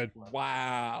really I- good.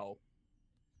 Wow.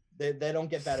 They don't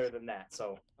get better than that.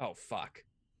 So Oh fuck.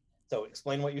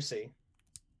 explain what you see.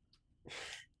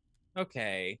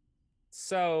 Okay.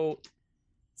 So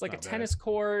it's like Not a bad. tennis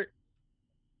court,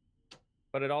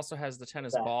 but it also has the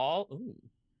tennis That. ball. Ooh.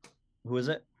 Who is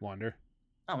it? Wonder.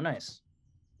 Oh, nice.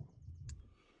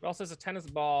 It also has a tennis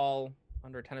ball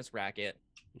under a tennis racket,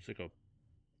 Looks like a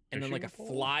and then like a fishing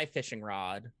pole? fly fishing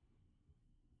rod,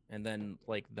 and then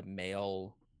like the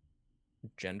male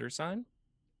gender sign.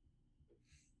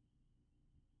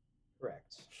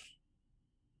 Correct.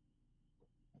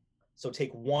 So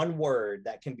take one word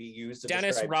that can be used to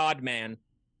Dennis describe. Rodman.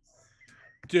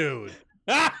 dude.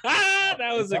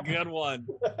 That was a good one.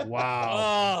 Wow.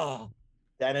 Oh,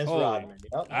 Dennis Holy- Rodman.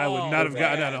 Yep. I would Oh, not have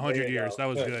gotten that in man. 100 There you years. go. That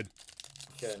was Good. good.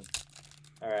 Good.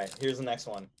 All right. Here's the next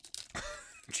one.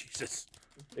 Jesus.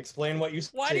 Explain what you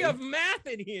see. why do you have math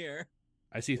in here?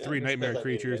 I see Yeah, 3 that's nightmare because I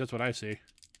creatures. needed it. That's what I see.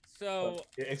 So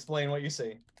Explain what you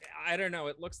see. I don't know.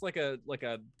 It looks like a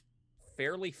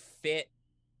fairly fit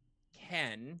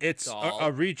Ken. It's doll.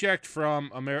 a reject from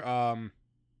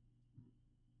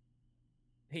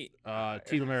He,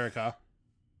 Team America.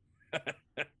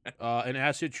 An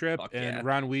acid trip Fuck and yeah.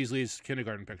 Ron Weasley's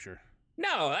kindergarten picture.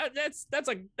 no, that's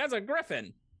a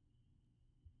griffin,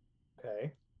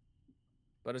 Okay.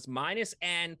 but it's minus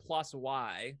N plus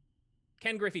Y.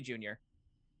 Ken Griffey Jr.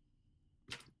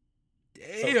 So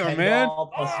Damn, Ken man.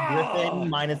 doll plus Oh! Griffin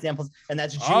minus the M plus, and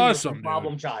that's Junior Awesome, from dude.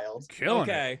 Problem Child. Killing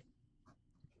it. Okay.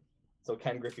 So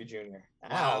Ken Griffey Jr. Wow.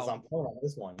 Wow, I'm pulling on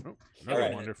this one. Oh, another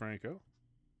Alright. Wonder Franco.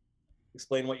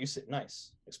 Explain what you see.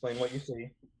 Nice. Explain what you see.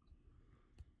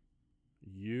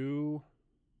 You.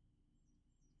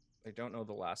 I don't know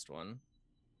the last one.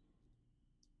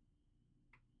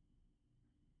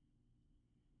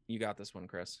 You got this one,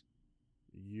 Chris.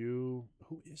 You.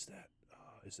 Who is that?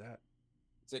 Is that?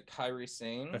 Is it Kyrie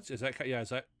Sane? Is that? Yeah, is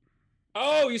that?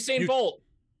 Oh, Usain You- Bolt.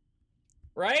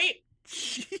 Right?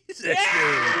 Jesus,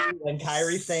 Yeah! dude. And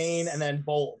Kyrie Sane, and then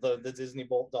Bolt, the Disney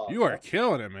Bolt dog. You are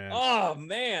killing it, man. Oh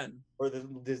man. Or the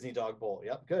Disney dog Bolt.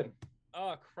 Yep, good.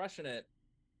 Oh, crushing it.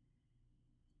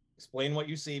 Explain what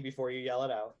you see before you yell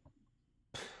it out.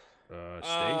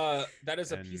 Steak. That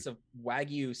is a and- piece of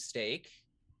Wagyu steak.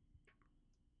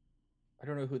 I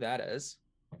don't know who that is.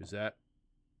 Is that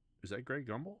Greg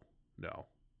Gumbel? No.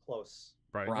 Close.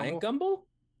 Brian Gumbel? Gumble?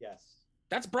 Yes.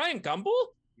 That's Brian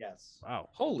Gumble? Yes. Wow.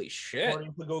 Holy shit.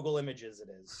 According to Google Images, it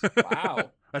is. Wow.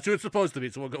 That's who it's supposed to be,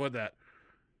 so we'll go with that.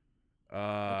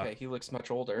 Okay, he looks much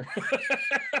older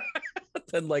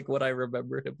than like what I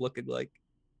remember him looking like.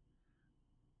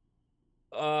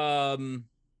 So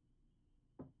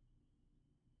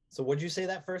what'd you say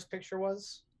that first picture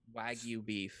was? Wagyu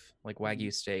beef, like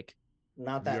Wagyu steak.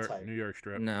 Not that type. New York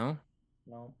strip. No.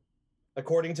 No.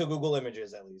 According to Google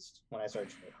Images, at least, when I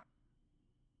searched it.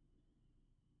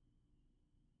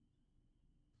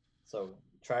 So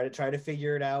try to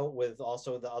figure it out with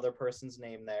also the other person's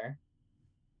name there.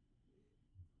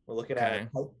 We're looking at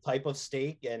a type of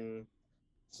steak and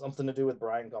something to do with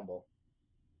Brian Gumbel.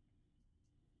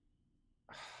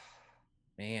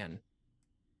 Man.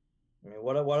 I mean,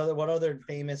 what other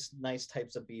famous nice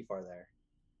types of beef are there?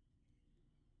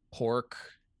 Pork,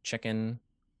 chicken,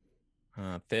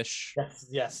 fish.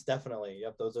 Yes, definitely.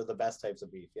 Yep, those are the best types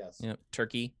of beef. Yes. Yep,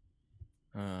 turkey.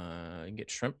 You can get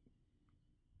shrimp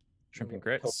and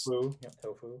grits. Tofu. Yep,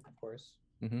 tofu, of course.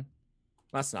 Mm-hmm.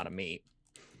 That's not a meat.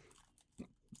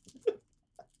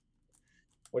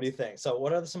 What do you think? So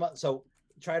what are some? So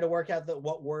try to work out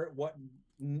what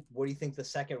do you think the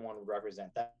second one would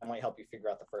represent? That might help you figure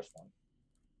out the first one.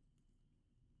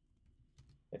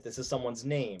 If this is someone's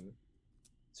name,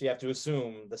 so you have to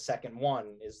assume the second one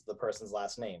is the person's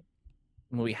last name.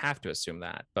 Well, we have to assume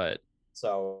that, but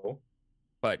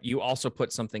you also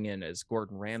put something in as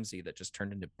Gordon Ramsay that just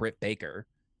turned into Britt Baker.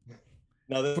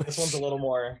 No, this one's a little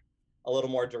more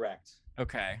direct.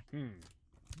 Okay.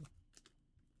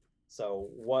 So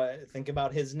think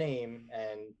about his name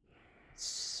and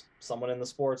someone in the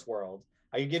sports world.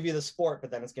 I could give you the sport,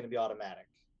 but then it's going to be automatic.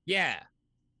 Yeah.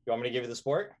 You want me to give you the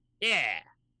sport? Yeah.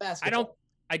 Basketball.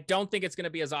 I don't think it's going to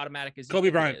be as automatic as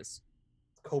Kobe Bryant is.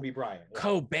 Kobe Bryant. Yeah.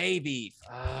 Kobe beef.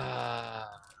 Yeah.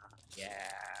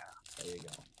 There you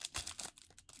go.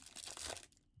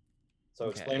 So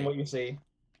explain what you see.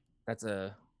 That's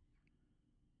a.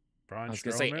 Braun I was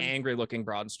gonna say angry looking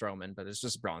Braun Strowman, but it's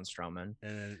just Braun Strowman.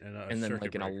 And then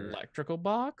like an electrical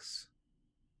box.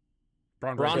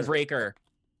 Braun Breaker.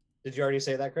 Did you already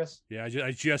say that, Chris? Yeah,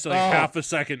 I just half a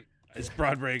second. It's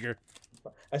Braun Breaker.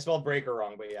 I spelled breaker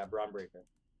wrong, but yeah, Braun Breaker.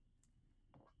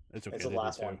 It's okay. It's the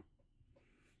last one.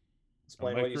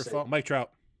 Explain what you see. Mike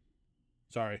Trout.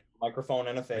 Sorry. Microphone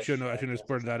and a fish. I shouldn't have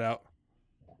spurted that out.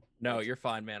 No, you're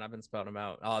fine, man. I've been spelling them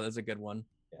out. Oh, that's a good one.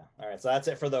 Yeah. All right. So that's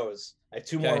it for those. I have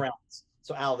two more rounds.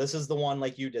 So Al, this is the one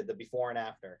like you did, the before and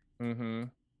after. Mm-hmm.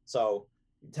 So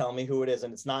tell me who it is,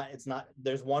 and it's not.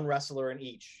 There's one wrestler in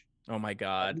each. Oh my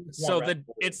God! So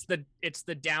it's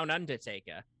the Down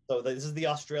Undertaker. So this is the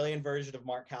Australian version of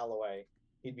Mark Calloway.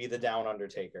 He'd be the Down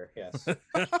Undertaker. Yes. They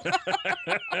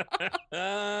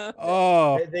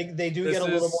do get a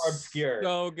little more obscure.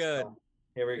 So good. So,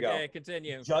 here we go. Okay,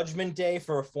 continue. Judgment Day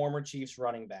for a former Chiefs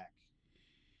running back.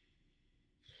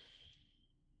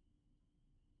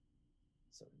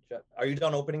 So, are you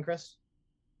done opening, Chris?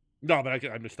 No, but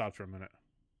I just stopped for a minute.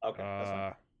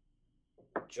 Okay.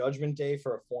 Judgment Day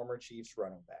for a former Chiefs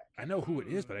running back. I know who it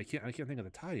is, but I can't think of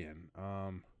the tie-in.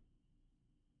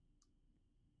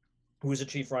 Who's a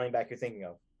Chief running back you're thinking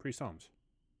of? Priest Holmes.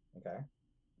 Okay.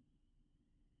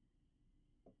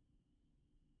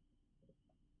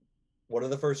 What are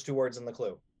the first two words in the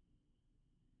clue?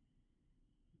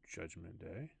 Judgment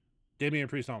Day. Damian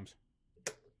Priest Holmes.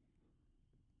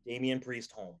 Damian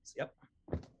Priest Holmes. Yep.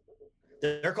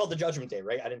 They're called the Judgment Day,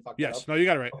 right? I didn't fuck that up. Yes. No, you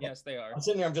got it right. Okay. Yes, they are. I'm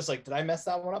sitting here. I'm just like, did I mess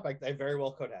that one up? I very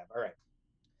well could have. All right.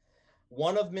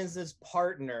 One of Miz's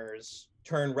partners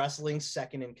turned wrestling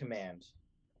second in command.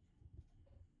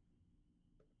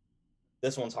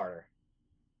 This one's harder.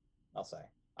 I'll say.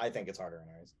 I think it's harder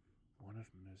anyways. One of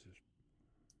Miz's.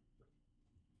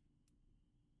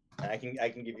 And I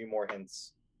can give you more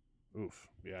hints. Oof.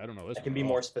 Yeah, I don't know this. I can be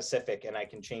more specific, and I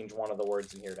can change one of the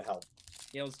words in here to help.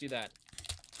 Yeah, let's do that.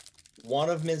 One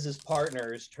of Miz's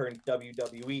partners turned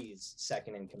WWE's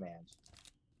second in command.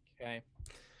 Okay.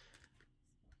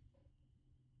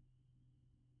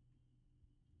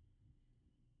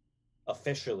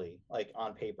 Officially, like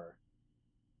on paper,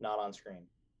 not on screen.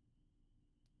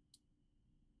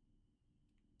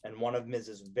 And one of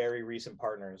Miz's very recent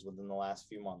partners within the last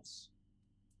few months.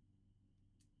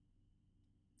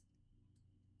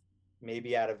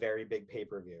 Maybe at a very big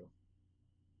pay-per-view.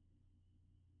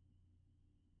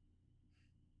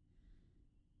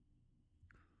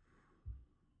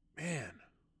 Man.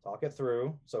 Talk it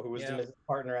through. So who was the Miz's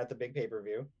partner at the big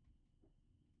pay-per-view?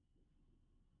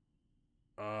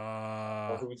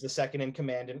 Or who was the second in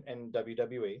command in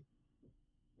WWE?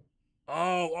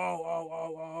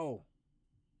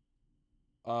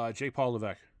 Jake Paul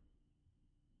Levesque.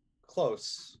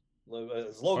 Close.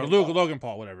 Logan or Paul. Logan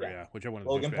Paul, whatever. Yeah, whichever one.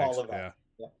 Logan Paul Levesque.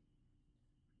 Yeah.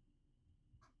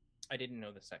 I didn't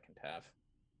know the second half.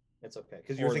 It's okay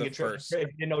because you were thinking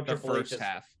the first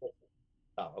half.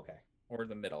 Oh, okay. Or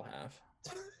the middle half.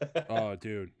 Oh,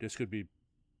 dude, this could be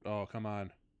Oh, come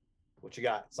on. What you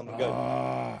got? Something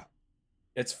good.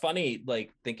 It's funny,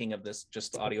 like thinking of this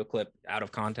just audio clip out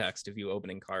of context of you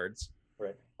opening cards.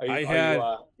 Right.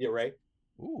 You're right.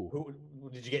 Ooh. Who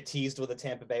did you get teased with a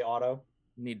Tampa Bay auto?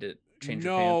 Need to change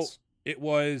your No, pants. it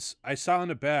was. I saw in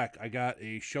the back. I got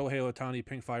a Shohei Ohtani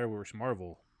Pink Fireworks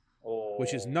Marvel,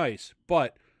 which is nice.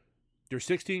 But there's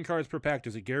 16 cards per pack.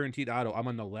 There's a guaranteed auto. I'm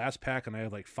on the last pack, and I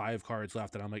have like 5 cards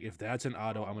left. And I'm like, if that's an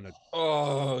auto, I'm gonna.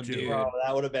 Oh, dude. Bro,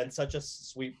 that would have been such a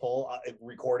sweet pull.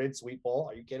 Recorded sweet pull.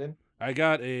 Are you kidding? I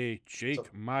got a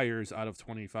Jake Myers out of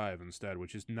 25 instead,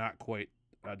 which is not quite.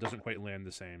 Doesn't quite land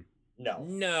the same.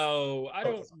 No, I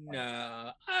don't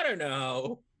know. I don't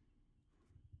know.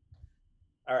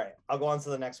 All right, I'll go on to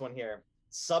the next one here.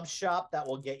 Sub shop that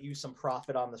will get you some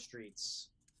profit on the streets.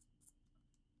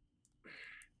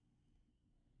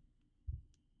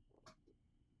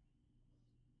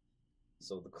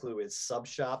 So the clue is sub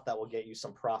shop that will get you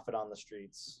some profit on the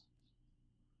streets.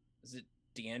 Is it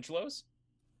D'Angelo's?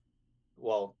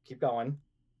 Well, keep going.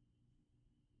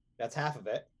 That's half of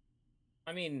it.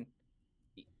 I mean,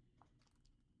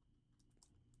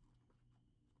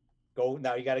 go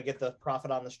now. You got to get the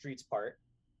profit on the streets part.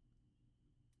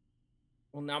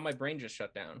 well, now my brain just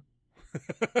shut down.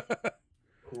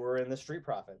 Who are in the street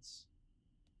profits?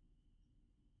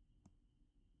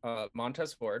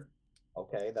 Montez Ford.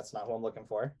 Okay, that's not who I'm looking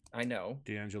for. I know.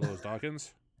 D'Angelo's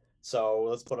Dawkins. So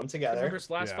let's put them I together. remember his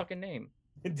last Yeah. fucking name.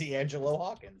 D'Angelo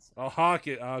Hawkins. Oh,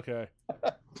 Hawkins. Okay.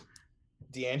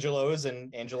 D'Angelo's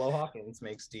and Angelo Hawkins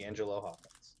makes D'Angelo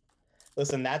Hawkins.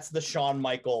 Listen, that's the Shawn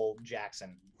Michael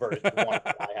Jackson version.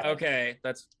 Okay,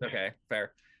 that's okay.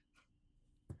 Fair.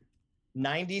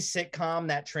 90s sitcom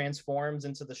that transforms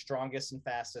into the strongest and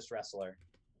fastest wrestler.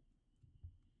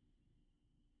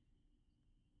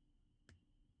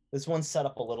 This one's set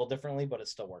up a little differently, but it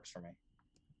still works for me.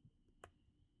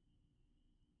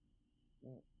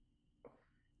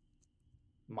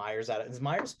 Myers out. Is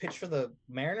Myers pitch for the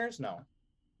Mariners? No.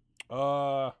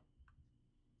 90s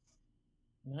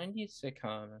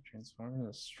sitcom that transformed into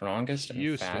the strongest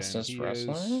Houston. and fastest He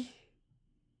wrestler. is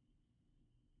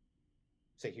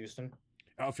Say Houston.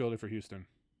 outfielder for Houston.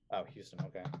 Oh, Houston.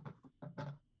 Okay.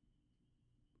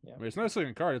 I mean, it's not a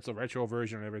second card. It's a retro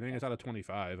version and everything. It's out of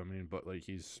 25. I mean, but like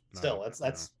he's not, Still,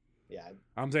 that's yeah.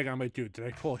 I'm thinking, I'm like, dude, did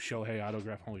I pull a Shohei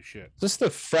autograph? Holy shit, Is this the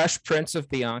Fresh Prince of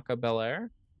Bianca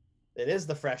Belair? It is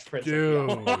the Fresh Prince. dude,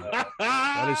 Of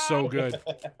that is so good.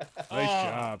 Nice Oh.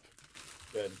 job.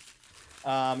 Good.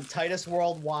 Titus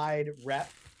Worldwide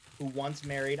rep who once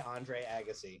married Andre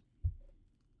Agassi.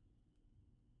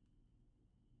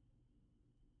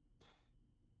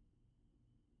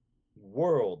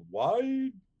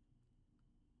 Worldwide.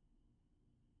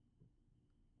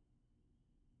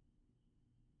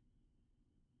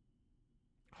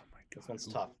 Oh my god, This one's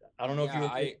tough. I don't know if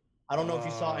you. I don't know if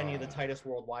you saw any of the Titus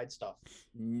Worldwide stuff.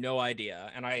 No idea,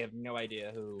 and I have no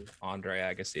idea who Andre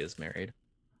Agassi is married.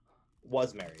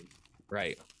 Was married.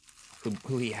 Right.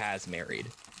 Who he has married.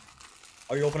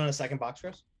 Are you opening a second box,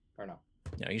 Chris? Or no?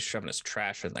 No, he's shoving his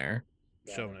trash in there.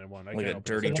 Yeah. Showing it in one. I Like can't a open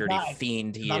dirty, this. So dirty now-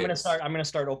 fiend he I'm is. gonna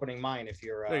start opening mine. If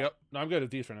you're. There you go. No, I'm good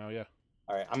at these for now. Yeah.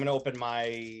 All right, I'm gonna open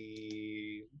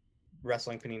my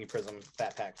Wrestling Panini Prism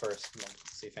Fat Pack first. And then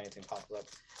see if anything pops up.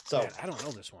 So Man, I don't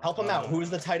know this one. help him out. Who's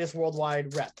the Titus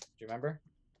Worldwide rep? Do you remember?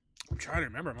 I'm trying to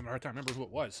remember. I'm having a hard time remember who it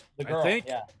was. The girl. I think.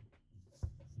 Yeah.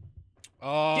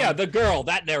 Yeah, the girl.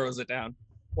 That narrows it down.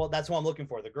 Well, that's what I'm looking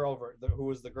for. The girl. Who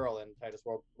was the girl in Titus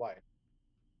Worldwide?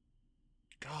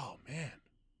 Oh man.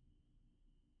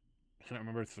 I can't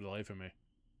remember it for the life of me. You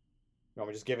want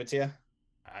me to just give it to you?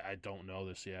 I don't know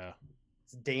this. Yeah.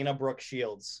 It's Dana Brooke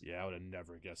Shields. Yeah, I would have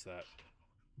never guessed that.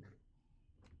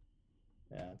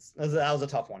 Yeah, that was a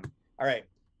tough one. All right,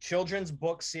 children's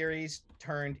book series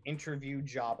turned interview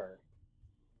jobber.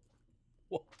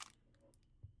 What?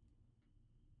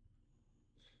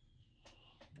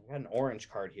 I got an orange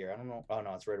card here. I don't know. Oh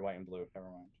no, it's red, white, and blue. Never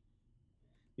mind.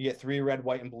 You get 3 red,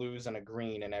 white, and blues and a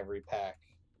green in every pack.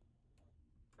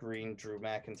 Green, Drew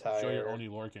McIntyre. Show your Oni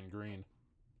Lorcan green.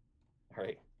 All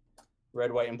right.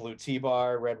 Red, white, and blue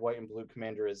T-Bar. Red, white, and blue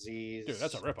Commander Aziz. Dude,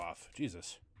 that's a ripoff.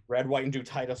 Jesus. Red, white, and blue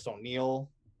Titus O'Neil.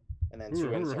 And then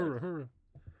 2 inserts. Hurrah.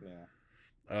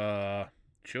 Yeah.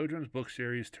 Children's book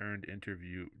series turned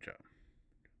interview job.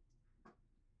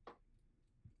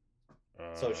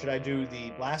 So should I do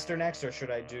the blaster next, or should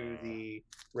I do the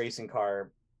racing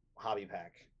car hobby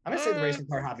pack? I'm gonna say the racing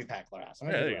car hobby pack last. I'm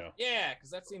Yeah, gonna there do you it. go. Yeah, because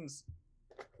that seems.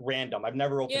 Random. I've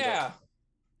never opened Yeah,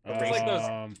 it. It's like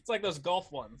those- it's like those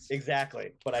golf ones.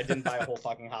 Exactly. But I didn't buy a whole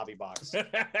fucking hobby box.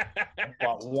 I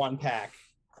bought 1 pack.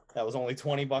 That was only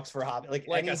 $20 for hobby. Like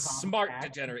Like any a hobby smart pack,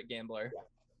 degenerate gambler.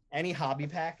 any hobby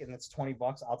pack and it's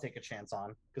 $20, I'll take a chance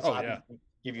on because Oh, I yeah.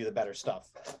 give you the better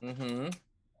stuff. Mm-hmm.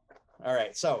 All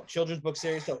right, so children's book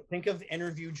series. So think of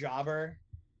interview jobber,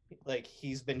 like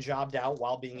he's been jobbed out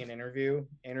while being an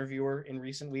interviewer in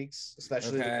recent weeks,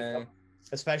 especially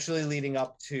leading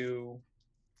up to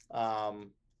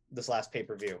this last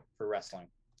pay-per-view for wrestling.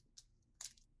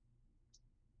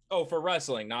 Oh, for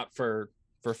wrestling, not for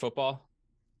football.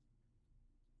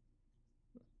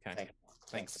 Okay.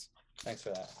 Thanks for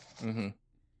that. Mm-hmm.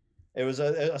 It was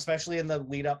especially in the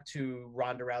lead up to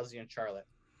Ronda Rousey and Charlotte.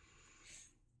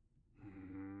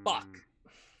 Fuck.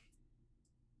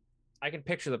 I can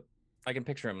picture him. I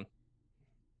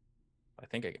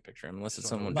think I can picture him, unless it's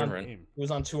someone different. He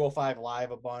was on 205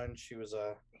 Live a bunch.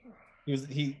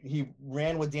 He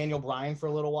ran with Daniel Bryan for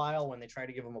a little while when they tried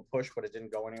to give him a push, but it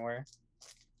didn't go anywhere.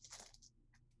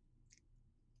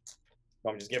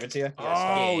 Want me to just give it to you?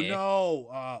 Oh no!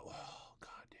 God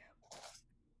damn.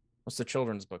 What's the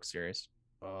children's book series?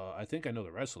 I think I know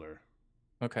the wrestler.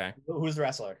 Okay. Who's the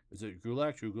wrestler? Is it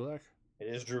Gulak? Drew Gulak? It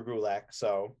is Drew Gulak.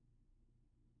 So,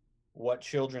 what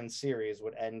children's series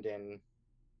would end in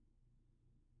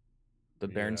the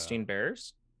Berenstain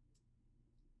Bears?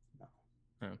 No.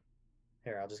 Oh.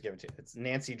 Here, I'll just give it to you. It's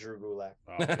Nancy Drew Gulak.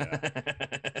 Oh, yeah.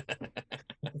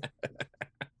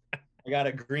 I got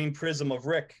a green prism of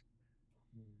Rick.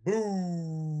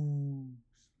 Boo!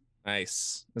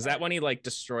 Nice. Is that when he like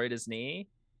destroyed his knee?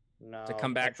 No. To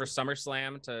come back for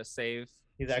SummerSlam to save?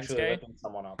 He's actually lifting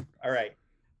someone up. All right.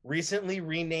 Recently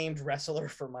renamed wrestler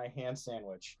for my ham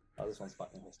sandwich. Oh, this one's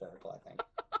fucking hysterical, I think.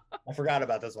 I forgot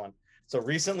about this one. So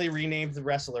recently renamed the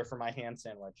wrestler for my ham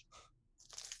sandwich.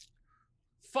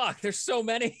 Fuck, there's so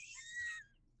many.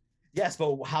 Yes,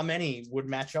 but how many would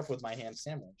match up with my ham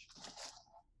sandwich?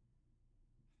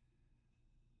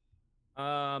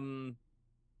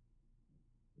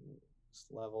 This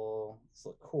level, it's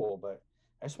look cool, but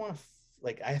I just want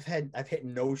to I've hit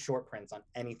no short prints on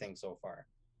anything so far,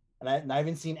 and I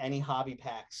haven't seen any hobby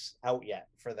packs out yet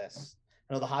for this.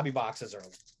 I know the hobby boxes are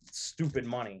stupid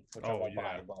money, which I like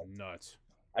buy, but nuts.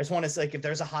 I just want to if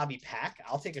there's a hobby pack,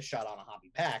 I'll take a shot on a hobby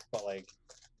pack, but I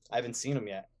haven't seen them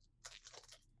yet.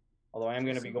 Although I am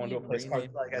going to be going to a place called,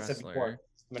 like I said before,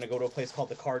 I'm going to go to a place called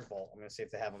the Card Vault. I'm going to see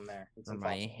if they have them there. For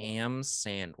my ham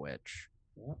sandwich.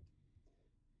 Yep.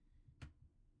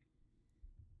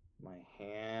 My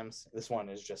hams. This one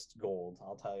is just gold,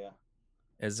 I'll tell you.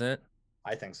 Is it?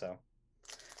 I think so.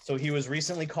 So he was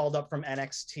recently called up from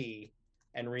NXT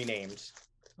and renamed.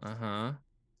 Uh-huh.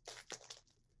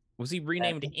 Was he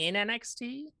renamed in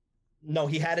NXT? No,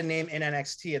 he had a name in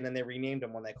NXT and then they renamed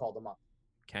him when they called him up.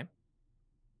 Okay.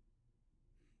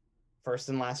 First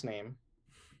and last name.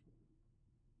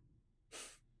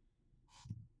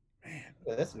 Man.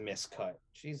 That's miscut.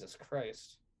 Jesus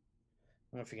Christ.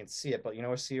 I don't know if you can see it, but you know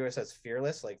where it says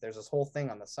Fearless? Like there's this whole thing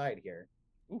on the side here.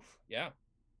 Oof. Yeah.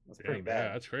 That's pretty bad.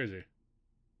 Yeah, that's crazy.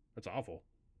 That's awful.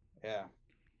 Yeah.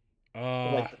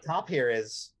 The top here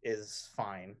is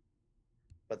fine.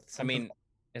 But I mean,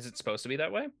 is it supposed to be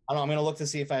that way? I don't know. I'm going to look to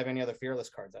see if I have any other Fearless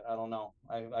cards. I don't know.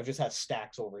 I've just had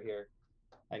stacks over here.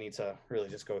 I need to really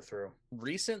just go through.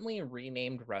 Recently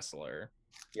renamed wrestler.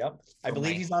 Yep. I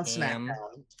believe he's on SmackDown.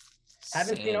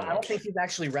 Haven't seen him. I don't think he's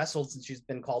actually wrestled since he's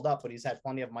been called up, but he's had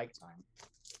plenty of mic time.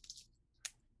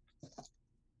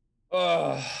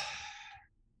 I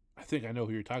think I know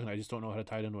who you're talking to. I just don't know how to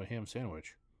tie it into a ham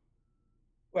sandwich.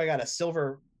 Oh, I got a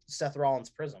silver Seth Rollins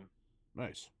Prism.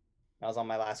 Nice. That was on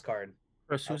my last card.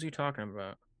 Chris, who's he talking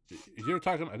about? Is he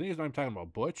talking? I think he's not talking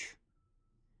about Butch.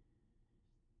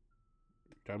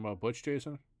 Talking about Butch,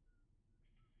 Jason?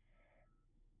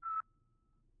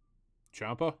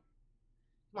 Ciampa?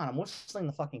 Come on, I'm whistling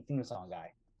the fucking theme song,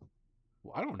 guy.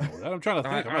 Well, I don't know that. I'm trying to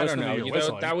think. I don't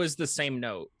know. That was the same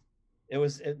note. I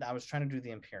was trying to do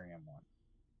the Imperium one.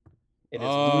 It is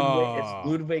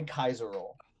Ludwig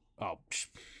Kaiserl. Oh,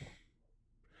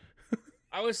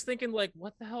 I was thinking,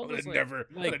 what the hell does never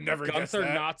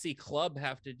Gunther Nazi Club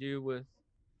have to do with?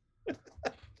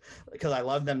 Because I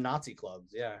love them Nazi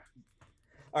clubs. Yeah.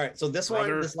 All right, so this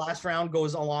last round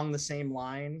goes along the same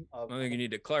line. I think you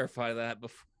need to clarify that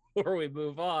before we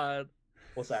move on.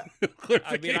 What's that?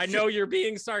 I mean, I know you're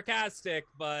being sarcastic,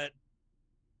 but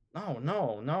no.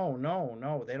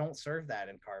 They don't serve that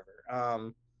in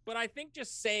Carver. But I think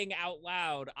just saying out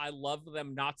loud, "I love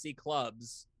them Nazi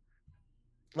clubs."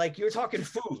 Like you're talking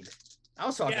food. I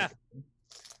was talking. Yeah. Food.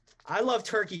 I love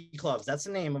turkey clubs. That's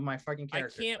the name of my fucking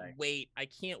character. I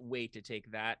can't wait to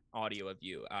take that audio of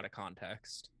you out of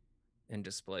context and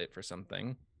display it for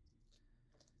something.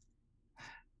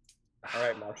 All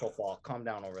right, Marshall Falk, calm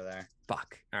down over there.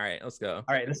 Fuck. All right, let's go.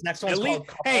 All right, this next one's At least, called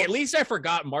Couples. hey, at least I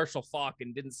forgot Marshall Falk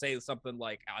and didn't say something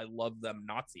like "I love them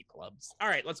Nazi clubs." All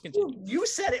right, let's continue. You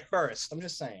said it first. I'm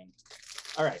just saying.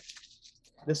 All right.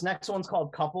 This next one's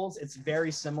called Couples. It's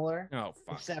very similar, Oh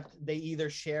fuck. except they either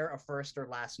share a first or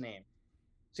last name.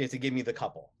 So you have to give me the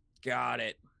couple. Got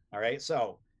it. All right.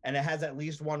 So, and it has at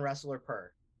least one wrestler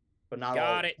per, but not all.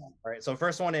 Got it. All right. So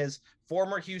first one is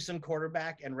former Houston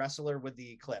quarterback and wrestler with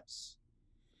the Eclipse.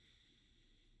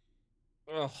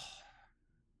 Ugh.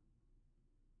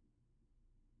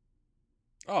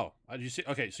 Oh, did you see?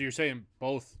 Okay, so you're saying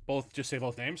both just say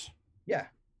both names? Yeah.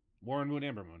 Warren Moon,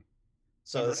 Amber Moon.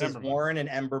 So this is Ember Moon. Warren and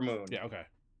Ember Moon. Yeah, okay.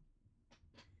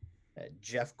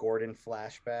 Jeff Gordon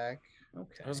flashback.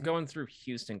 Okay. I was going through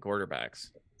Houston quarterbacks.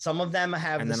 Some of them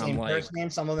have And the then I'm same like- first name.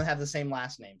 Some of them have the same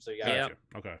last name. So you got Yeah. Gotcha.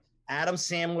 Okay. Adam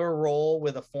Sandler role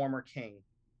with a former king.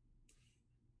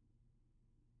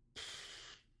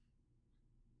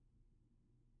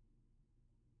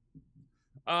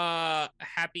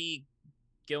 Happy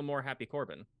Gilmore, Happy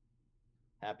Corbin.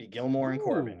 Happy Gilmore and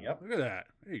Corbin. Ooh, Yep. Look at that.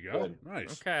 There you go. Good.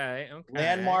 Nice. Okay.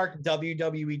 Landmark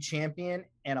WWE champion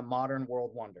and a modern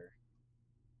world wonder.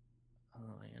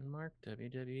 Landmark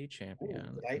WWE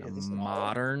champion. did I- and is a this an auto?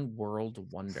 modern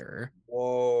world wonder.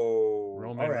 Whoa.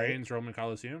 Roman All right. Reigns, Roman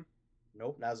Coliseum.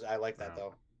 Nope. I like that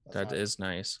though. That's That not- is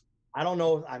nice. I don't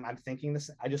know. I'm thinking this.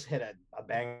 I just hit a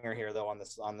banger here though on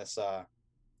this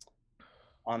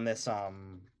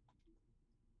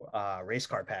race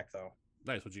car pack though.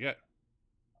 Nice. What'd you get?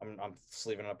 I'm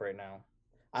sleeving it up right now.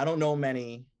 I don't know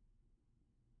many.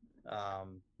 What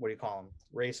do you call them?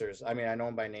 Racers. I mean, I know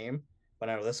him by name, but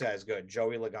I know this guy's good.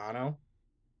 Joey Logano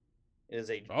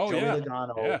is a Oh, Joey yeah.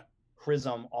 Logano Yeah.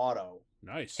 Prism Auto.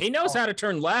 Nice. He knows how to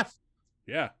turn left.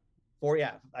 Yeah.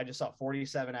 I just saw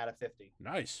 47 out of 50.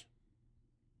 Nice.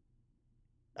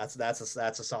 That's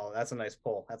a solid. That's a nice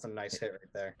pull. That's a nice hit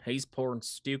right there. He's poor and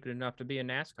stupid enough to be a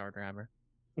NASCAR driver.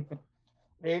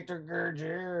 Victor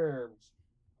Gergerbs.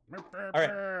 All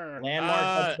right.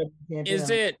 Landmark.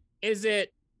 champion. Is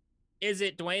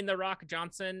it Dwayne the Rock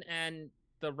Johnson and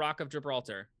the Rock of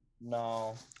Gibraltar?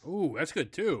 No, Ooh, that's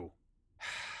good too.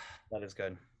 that is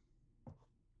good.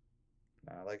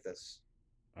 I like this.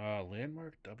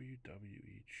 Landmark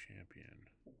WWE champion.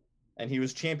 And he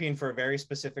was champion for a very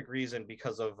specific reason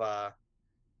because of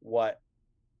what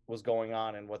was going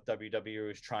on and what WWE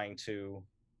was trying to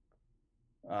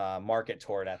market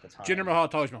toward at the time. Jinder Mahal,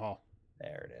 Taj Mahal.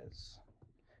 There it is.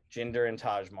 Jinder and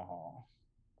Taj Mahal.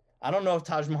 I don't know if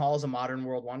Taj Mahal is a modern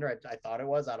world wonder. I thought it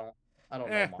was. I don't know.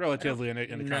 much. Relatively in the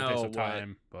context of know what-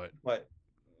 time, but But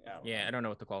Yeah, I don't know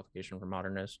what the qualification for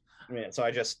modern is. I mean, so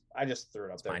I just threw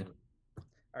it up there. fine.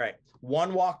 All right.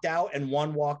 One walked out and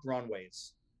one walked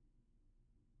runways.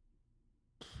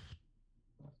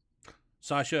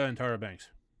 Sasha and Tyra Banks.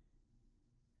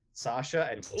 Sasha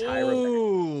and Tyra.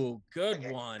 Ooh, good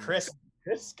Okay, one. Chris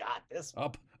got this.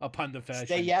 Up on the fashion.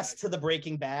 Say yes to the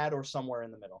Breaking Bad or somewhere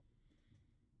in the middle.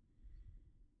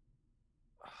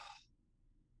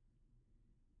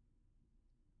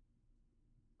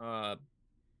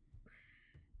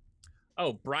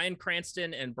 Bryan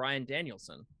Cranston and Bryan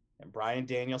Danielson. And Bryan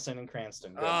Danielson and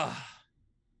Cranston. Good. Ah,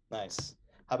 Nice.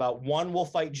 How about one will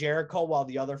fight Jericho while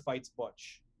the other fights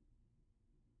Butch?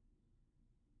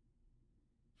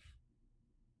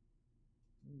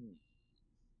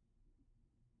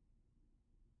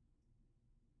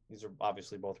 These are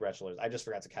obviously both wrestlers. I just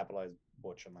forgot to capitalize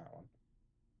Butch on that one.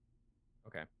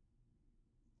 okay.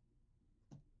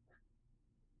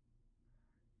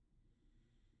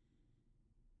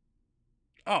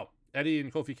 Oh, Eddie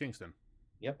and Kofi Kingston.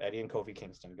 Yep, Eddie and Kofi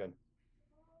Kingston. Good.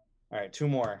 All right, two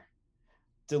more.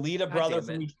 Delete a God brother damn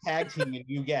from it. each tag team and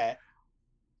you get.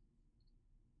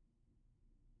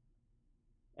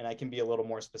 And I can be a little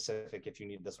more specific if you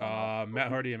need this one. Matt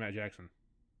Hardy and Matt Jackson.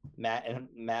 Matt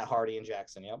Hardy and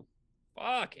Jackson. Yep.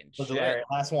 Fucking So, shit. all right,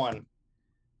 last one.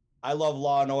 I love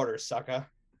Law and Order, sucker.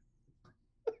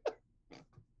 I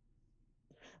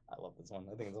love this one.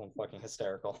 I think this one's fucking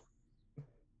hysterical.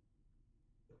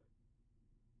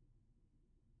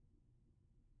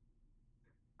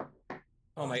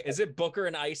 Oh my, is it Booker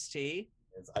and Ice-T?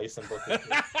 It's Ice and Booker.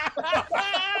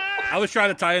 I was trying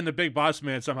to tie in the Big Boss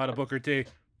Man somehow to Booker T.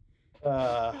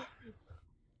 That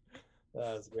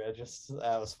was great.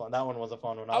 That was fun. That one was a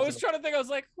fun one. I was trying to think, I was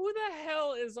like, who the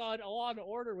hell is on Law and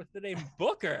Order with the name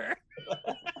Booker?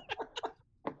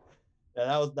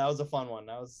 Yeah, that was a fun one.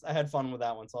 I had fun with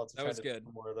that one, so I'll have to That try was to do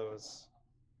good. more of those.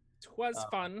 Twas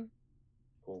fun.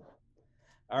 Cool.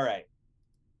 All right.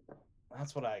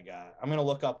 That's what I got. I'm gonna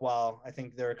look up while I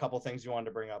think there are a couple things you wanted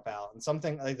to bring up, Al, and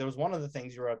something like there was one of the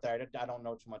things you wrote up there I don't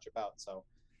know too much about, so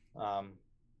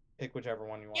pick whichever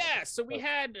one you want. Yeah, so we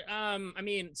had I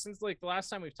mean, since like the last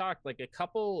time we've talked, like a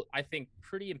couple I think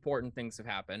pretty important things have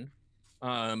happened.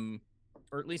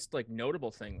 Or at least like notable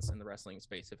things in the wrestling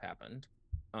space have happened.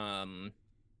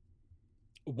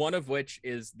 One of which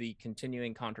is the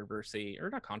continuing controversy, or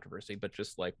not controversy, but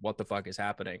just like what the fuck is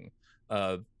happening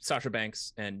of Sasha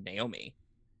Banks and Naomi.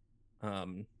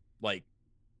 Like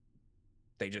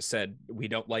they just said we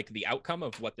don't like the outcome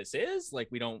of what this is. Like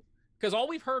we don't, because all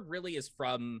we've heard really is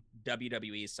from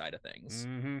WWE's side of things.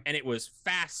 Mm-hmm. And it was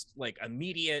fast, like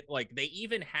immediate. Like they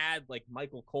even had like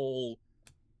Michael Cole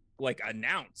like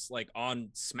announce like on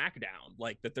SmackDown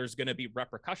like that there's going to be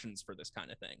repercussions for this kind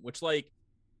of thing, which like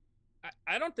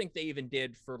I don't think they even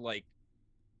did for like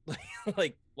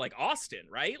Austin,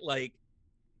 right? Like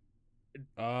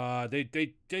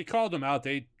they called him out.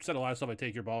 They said a lot of stuff like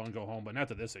take your ball and go home, but not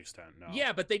to this extent. No.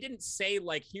 Yeah, but they didn't say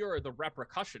like here are the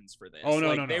repercussions for this. Oh no,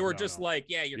 like, no, they no, were no, just no. like,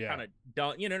 yeah, you're kind of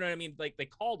done. You know what I mean? Like they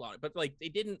called on it, but like they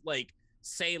didn't like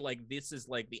say like this is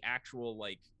like the actual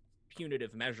like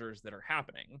punitive measures that are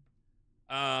happening.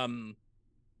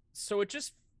 So it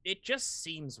just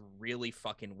seems really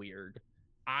fucking weird.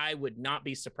 I would not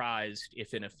be surprised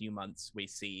if in a few months we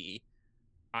see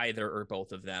either or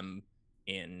both of them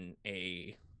in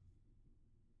a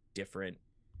different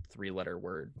 3-letter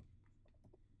word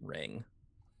ring.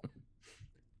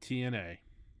 TNA.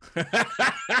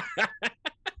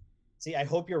 See, I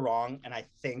hope you're wrong, and I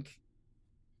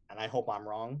hope I'm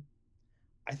wrong.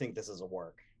 I think this is a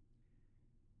work.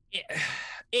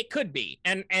 It could be,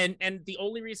 and the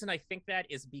only reason I think that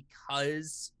is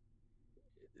because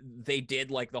they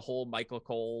did like the whole Michael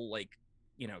Cole like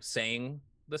saying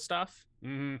the stuff,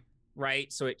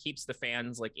 right? So it keeps the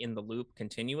fans like in the loop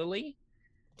continually,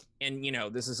 and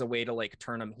this is a way to like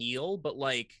turn them heel, but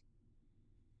like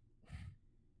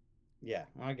yeah,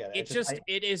 I get it.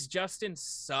 It is just in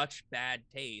such bad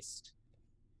taste.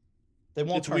 They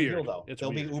won't turn heel though.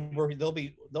 They'll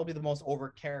be the most over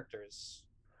characters.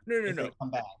 No. They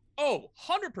come back. Oh,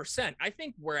 100%. I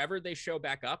think wherever they show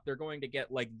back up, they're going to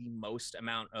get like the most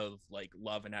amount of like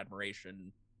love and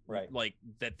admiration, right? Like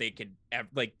that they could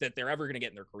like that they're ever going to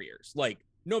get in their careers. Like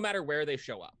no matter where they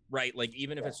show up, right? Like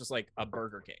even if it's just like a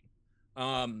Burger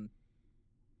King.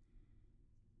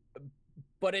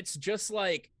 But it's just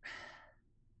like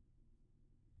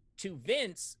to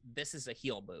Vince, this is a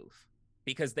heel move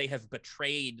because they have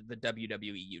betrayed the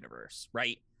WWE universe,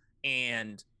 right?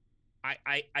 And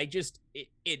I just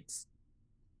it's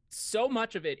so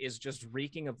much of it is just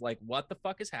reeking of like what the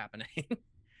fuck is happening,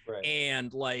 right?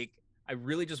 And like I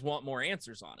really just want more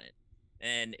answers on it,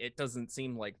 and it doesn't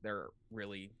seem like there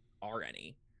really are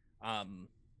any.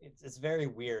 It's very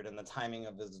weird, and the timing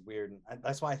of this is weird, and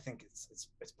that's why I think it's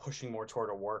pushing more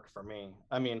toward a work for me.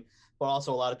 I mean, but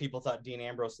also a lot of people thought Dean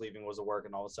Ambrose leaving was a work,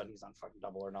 and all of a sudden he's on fucking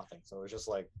Double or Nothing. So it's just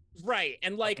like right,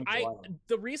 and like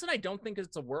the reason I don't think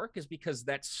it's a work is because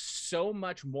that's so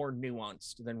much more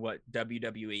nuanced than what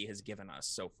WWE has given us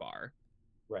so far.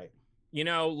 Right.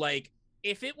 Like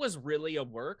if it was really a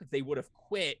work, they would have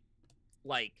quit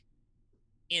like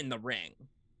in the ring.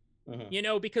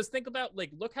 Mm-hmm. Because think about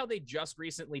like look how they just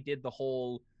recently did the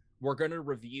whole we're going to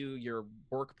review your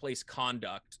workplace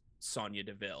conduct, Sonya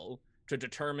Deville, to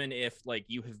determine if like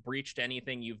you have breached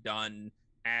anything you've done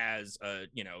as a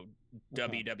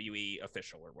WWE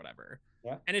official or whatever.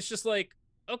 Yeah. And it's just like,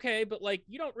 okay, but like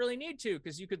you don't really need to,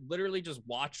 because you could literally just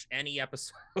watch any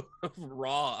episode of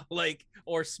Raw like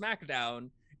or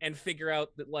SmackDown and figure out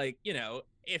that like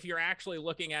if you're actually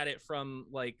looking at it from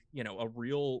like a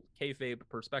real kayfabe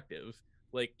perspective,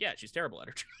 like yeah, she's terrible at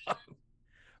her job.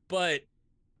 But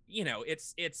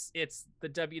it's the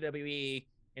WWE,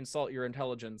 insult your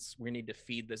intelligence, we need to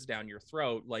feed this down your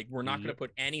throat. Like we're not going to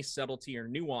put any subtlety or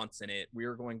nuance in it.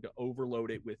 We're going to overload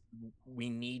it with we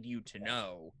need you to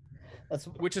know.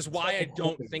 Which is why I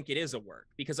don't think it is a work,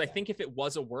 because I think if it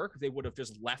was a work, they would have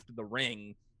just left the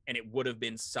ring and it would have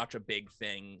been such a big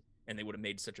thing and they would have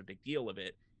made such a big deal of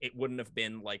it. It wouldn't have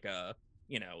been like a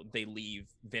they leave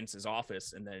Vince's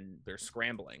office and then they're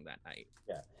scrambling that night.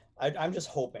 Yeah. I'm just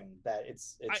hoping that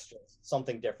it's just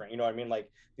something different. You know what I mean?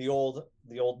 Like the old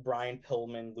Brian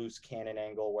Pillman loose cannon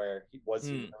angle where he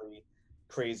really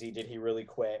crazy? Did he really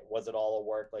quit? Was it all a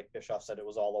work? Like Bischoff said it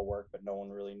was all a work, but no one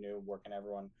really knew. Working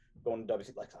everyone going to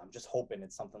WC. Like I'm just hoping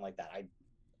it's something like that.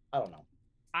 I don't know.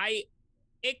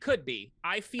 It could be.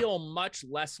 I feel much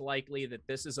less likely that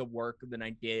this is a work than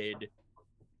I did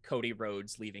Cody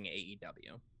Rhodes leaving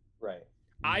AEW. Right.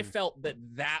 I felt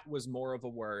that was more of a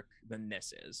work than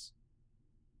this is.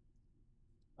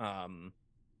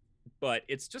 But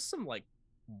it's just some like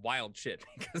wild shit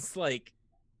because like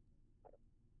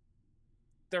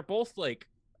they're both like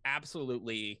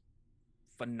absolutely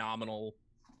phenomenal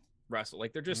wrestle.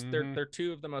 Like they're just they're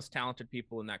two of the most talented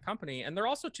people in that company, and they're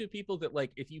also two people that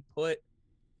like if you put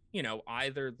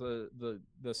either the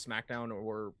SmackDown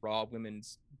or Raw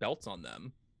women's belts on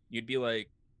them, you'd be like,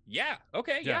 yeah,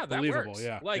 okay, yeah, that works.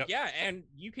 Yeah, like yeah, and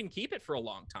you can keep it for a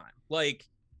long time. Like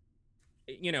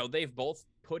they've both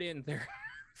put in their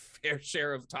fair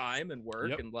share of time and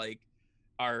work, and like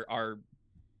are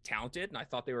talented, and I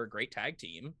thought they were a great tag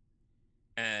team,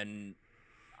 and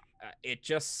it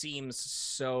just seems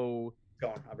so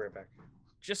I'll be right back.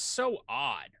 Just so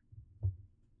odd,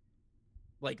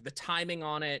 like the timing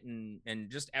on it and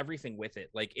just everything with it.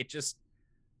 Like it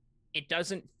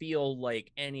doesn't feel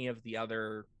like any of the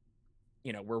other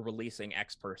we're releasing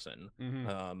X person,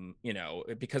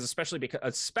 because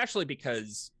especially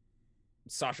because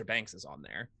Sasha Banks is on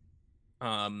there.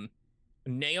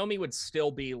 Naomi would still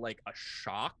be like a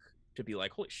shock to be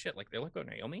like, holy shit, like they let go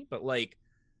Naomi, but like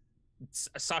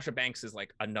Sasha Banks is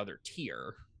like another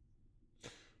tier.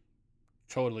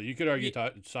 Totally, you could argue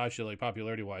Sasha, like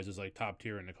popularity wise, is like top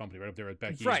tier in the company, right up there with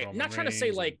Becky. Right, Roman not trying to say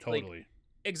like totally. Like,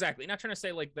 exactly, not trying to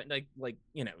say like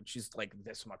she's like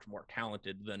this much more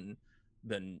talented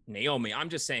than Naomi. I'm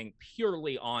just saying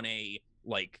purely on a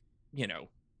like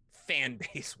fan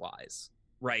base wise,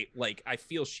 right? Like I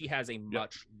feel she has a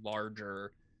much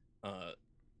larger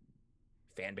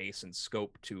fan base and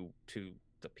scope to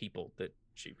the people that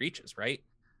she reaches, right?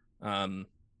 I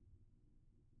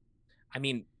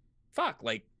mean, fuck,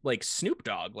 like Snoop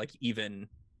Dogg like even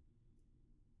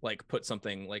like put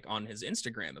something like on his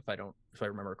Instagram if I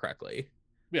remember correctly.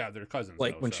 Yeah, they're cousins.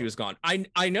 Like when she was gone.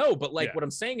 I know, but like what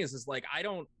I'm saying is like I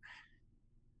don't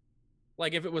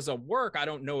like if it was a work, I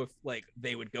don't know if like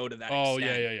they would go to that extent.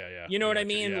 Yeah. You know what I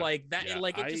mean? Like that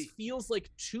like it just feels like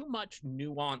too much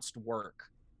nuanced work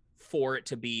for it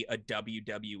to be a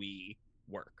WWE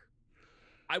work.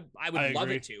 I would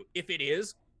love it to. If it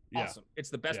is, awesome. It's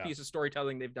the best piece of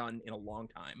storytelling they've done in a long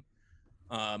time.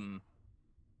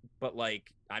 But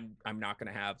like I'm not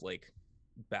gonna have like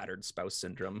battered spouse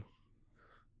syndrome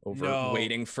over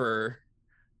waiting for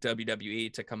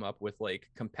WWE to come up with like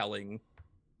compelling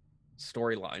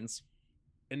storylines.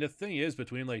 And the thing is,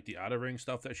 between like the out of ring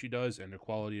stuff that she does and the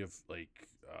quality of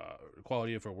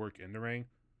her work in the ring,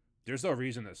 there's no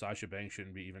reason that Sasha Banks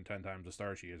shouldn't be even 10 times the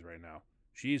star she is right now.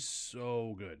 She's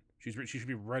so good. She should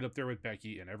be right up there with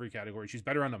Becky in every category. She's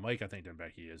better on the mic, I think, than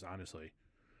Becky is, honestly.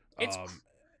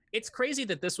 It's crazy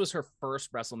that this was her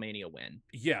first WrestleMania win.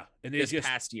 Yeah, and this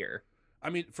past year. I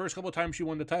mean, first couple of times she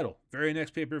won the title. Very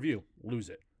next pay-per-view, lose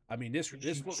it. I mean, this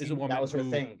is a woman. That was her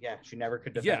thing. Yeah, she never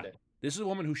could defend it. This is a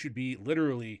woman who should be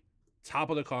literally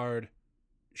top of the card.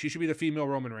 She should be the female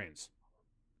Roman Reigns.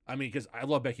 I mean, because I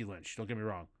love Becky Lynch. Don't get me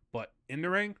wrong, but in the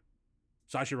ring,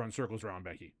 Sasha runs circles around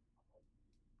Becky.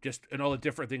 Just and all the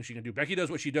different things she can do. Becky does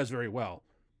what she does very well,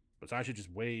 but Sasha just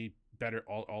way better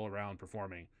all around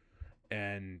performing.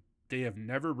 And they have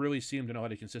never really seemed to know how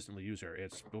to consistently use her.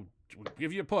 It's we'll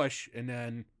give you a push, and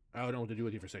then I don't know what to do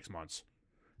with you for 6 months.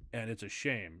 And it's a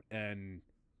shame. And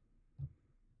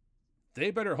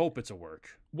they better hope it's a work.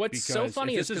 What's so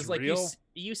funny is because like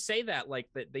you say that like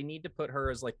that they need to put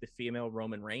her as like the female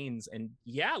Roman Reigns, and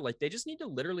like they just need to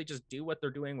literally just do what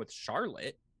they're doing with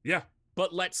Charlotte. Yeah.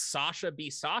 But let Sasha be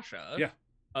Sasha. Yeah.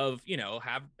 Of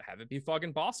have it be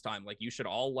fucking boss time. Like you should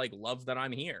all like love that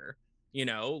I'm here.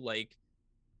 Like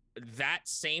that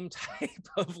same type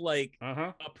of like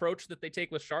approach that they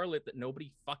take with Charlotte that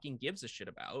nobody fucking gives a shit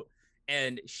about,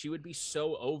 and she would be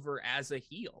so over as a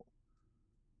heel.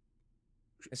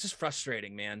 It's just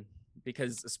frustrating, man,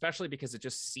 especially because it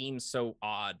just seems so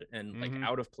odd and like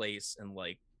out of place, and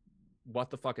like what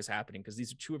the fuck is happening, because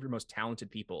these are two of your most talented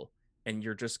people, and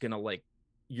you're just gonna like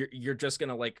you're just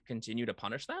gonna like continue to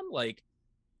punish them. Like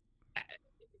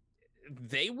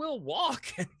they will walk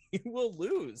and you will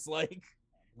lose. Like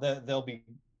they'll be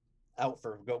out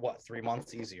for 3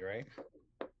 months easy, right?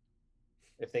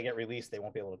 If they get released, they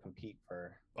won't be able to compete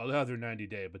for. Well, they'll have their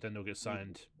 90-day, but then they'll get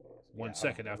signed 1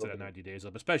 second after that 90 days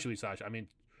up. Especially Sasha. I mean,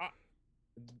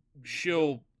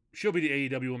 she'll be the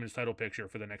AEW Women's Title picture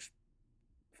for the next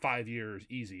 5 years,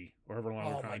 easy, or however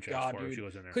long her contract for if she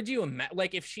was in there. Could you imagine,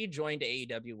 like, if she joined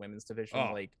AEW Women's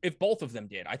Division, like, if both of them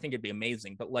did, I think it'd be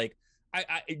amazing. But like,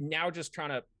 I now just trying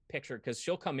to picture, because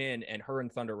she'll come in and her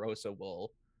and Thunder Rosa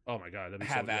will. Oh my God, that'd be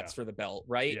have ads for the belt,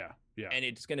 right? Yeah. And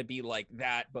it's going to be like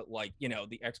that, but like,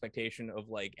 the expectation of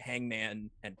like Hangman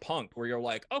and Punk, where you're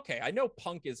like, okay, I know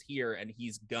Punk is here and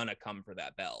he's gonna come for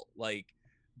that belt. Like,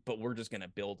 but we're just gonna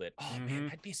build it. Oh man, Mhm.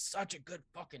 that'd be such a good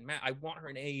fucking match. I want her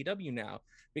in AEW now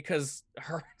because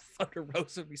her and Thunder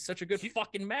Rosa would be such a good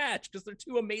fucking match because they're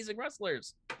two amazing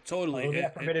wrestlers. Totally. Oh, yeah,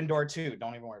 And- Forbidden Door too.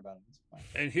 Don't even worry about it. It's fine.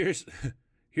 And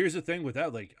here's the thing with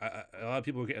that. Like, a lot of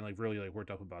people are getting like really like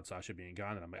worked up about Sasha being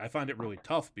gone, and I find it really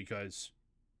tough because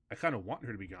I kind of want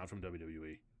her to be gone from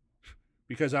WWE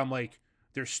because I'm like,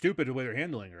 they're stupid the way they're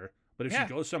handling her. But if Yeah.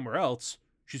 she goes somewhere else,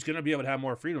 she's gonna be able to have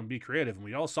more freedom, be creative. And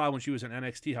we all saw when she was in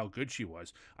NXT how good she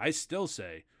was. I still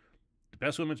say the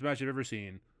best women's match I've ever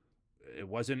seen. It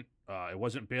wasn't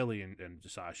Bailey and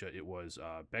Sasha. It was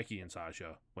Becky and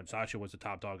Sasha when Sasha was the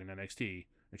top dog in NXT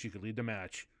and she could lead the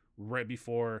match right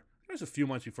before. It was a few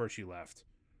months before she left.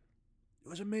 It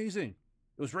was amazing.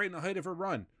 It was right in the height of her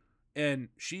run, and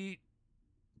she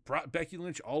brought Becky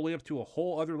Lynch all the way up to a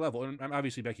whole other level. And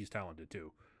obviously Becky's talented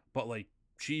too, but like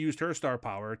she used her star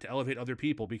power to elevate other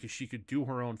people because she could do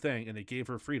her own thing, and they gave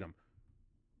her freedom.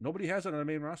 Nobody has it on the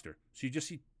main roster, so you just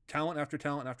see talent after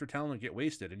talent after talent get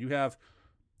wasted, and you have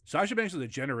Sasha Banks is a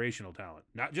generational talent,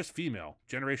 not just female,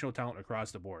 generational talent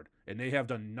across the board, and they have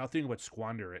done nothing but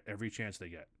squander it every chance they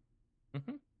get.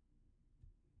 Mm-hmm.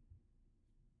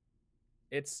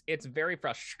 It's very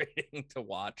frustrating to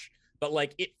watch, but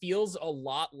like it feels a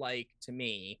lot like to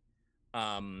me,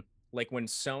 like when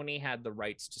Sony had the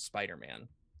rights to Spider-Man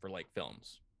for like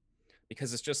films,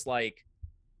 because it's just like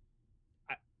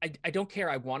I don't care.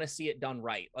 I want to see it done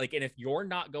right. Like, and if you're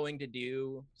not going to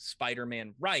do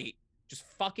Spider-Man right, just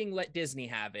fucking let Disney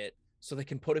have it so they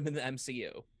can put him in the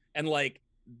MCU and like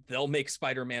they'll make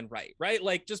Spider-Man right?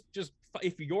 Like just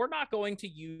if you're not going to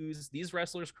use these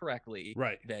wrestlers correctly,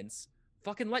 Right. Vince,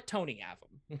 fucking let Tony have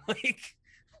them. Like,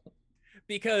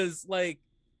 because like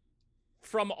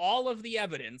from all of the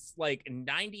evidence, like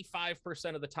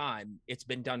 95% of the time it's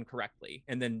been done correctly,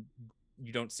 and then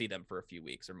you don't see them for a few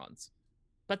weeks or months.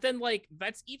 But then like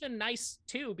that's even nice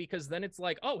too, because then it's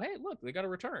like, oh hey, look, they got a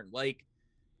return. Like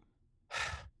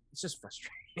it's just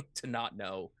frustrating to not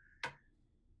know.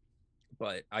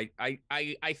 But I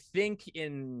think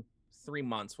in 3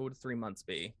 months, what would 3 months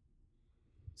be?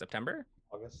 September?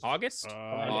 August?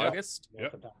 Yeah. August?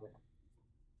 Yep. September.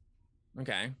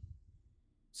 Okay.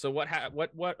 So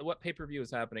what pay-per-view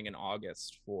is happening in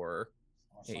August for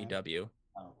AEW?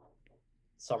 Oh.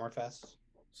 Summerfest.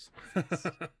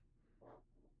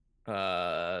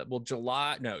 Well,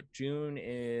 June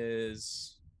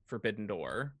is Forbidden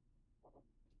Door.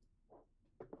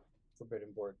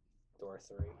 Forbidden Door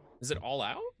 3. Is it All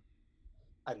Out?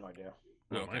 I have no idea.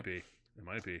 It Okay. might be. It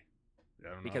might be. I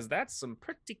don't know. Because that's some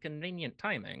pretty convenient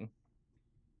timing.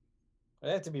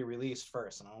 They have to be released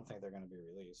first, and I don't think they're going to be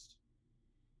released.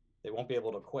 They won't be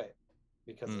able to quit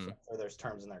because there's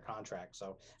terms in their contract.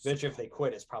 So eventually, if they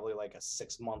quit, it's probably like a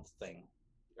 6-month thing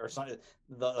or something.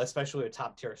 Especially with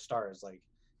top tier stars, like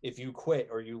if you quit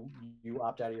or you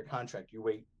opt out of your contract, you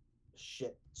wait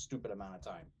stupid amount of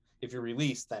time. If you're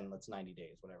released, then it's 90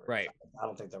 days, whatever. Right. I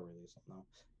don't think they'll release it. No,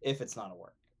 if it's not a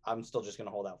work. I'm still just going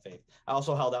to hold out faith. I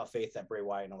also held out faith that Bray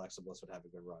Wyatt and Alexa Bliss would have a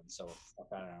good run. So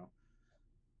I don't know.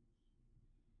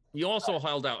 You also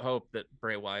held out hope that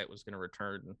Bray Wyatt was going to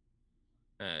return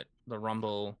at the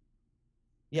Rumble.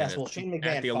 Yes, and well, Shane McMahon at the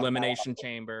fucked that Elimination up.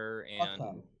 Chamber Fuck and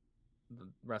him. the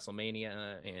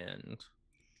WrestleMania, and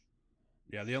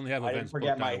Yeah, they only have I didn't events booked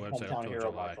forget on my the website hometown until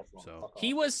hero, July. Michael Flynn. So Fuck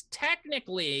he off. was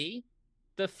technically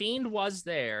the Fiend was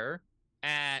there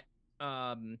at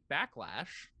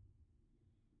Backlash,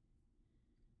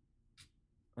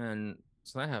 and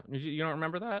so that happened. You don't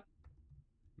remember that?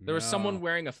 There was someone No.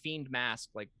 wearing a Fiend mask,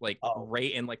 like Oh.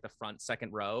 right in like the front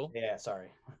second row. Yeah, sorry.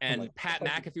 And Like- Pat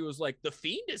McAfee was like, "The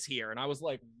Fiend is here," and I was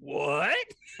like, "What?"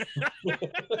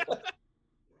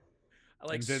 I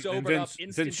like And Vin- and sobered Vince- up Vince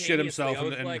instantaneously. shit himself I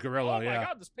was in like, Gorilla, "Oh my yeah.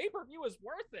 god, this pay-per-view is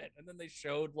worth it!" And then they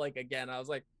showed like again. I was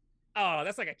like, "Oh,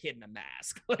 that's like a kid in a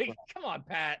mask." Like, come on,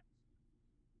 Pat.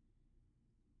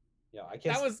 Yeah, I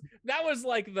can't. That was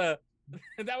like the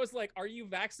that was like, "Are you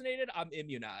vaccinated? I'm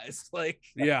immunized." Like,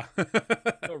 Yeah.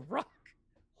 the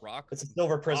Rock. It's a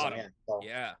silver prism. Auto. Yeah. So.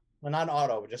 Yeah. Well, not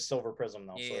auto, but just silver prism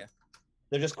though. Yeah. So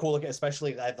they're just cool looking,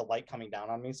 especially I have the light coming down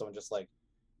on me, so I'm just like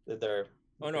they're.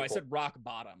 Oh no, I cool. said Rock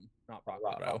Bottom, not Rock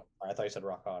Rock Auto. auto. I thought you said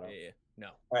rock auto. Yeah. No.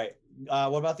 All right.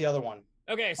 What about the other one?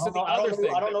 Okay, so I the don't, other know,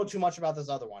 thing I don't know too much about this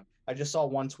other one. I just saw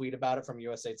one tweet about it from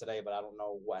USA Today, but I don't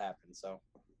know what happened. So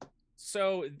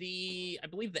I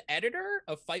believe the editor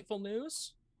of Fightful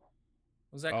News,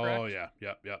 was that correct? Oh yeah.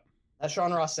 Yep. that's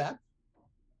Sean Ross Sapp.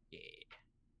 Yeah.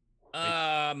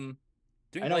 I know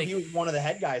like- he was one of the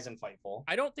head guys in Fightful.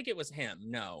 I don't think it was him.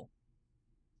 No.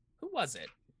 Who was it?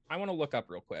 I want to look up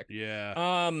real quick.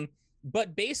 Yeah.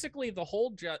 But basically the whole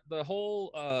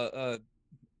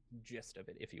gist of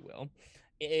it, if you will,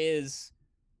 is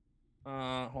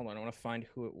hold on, I want to find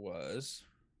who it was.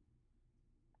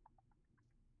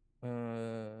 I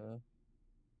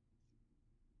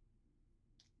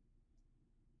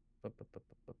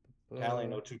only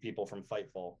know 2 people from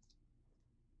Fightful.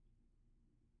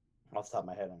 Off the top of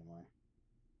my head, anyway.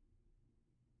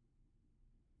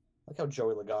 Look how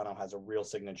Joey Logano has a real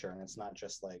signature, and it's not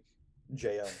just like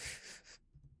J.O.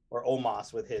 or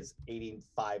Omos with his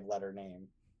 85-letter name.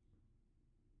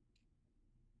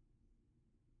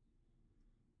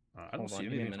 I don't see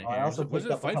anything. I also was it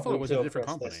picked up a Fightful couple or was it a of different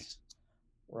Chris, company? this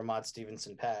Ramad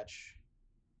Stevenson patch.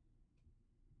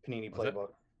 Panini Was that-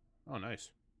 playbook. Oh,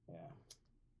 nice. Yeah.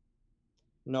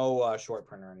 No short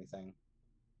print or anything.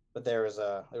 But there was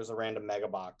a random mega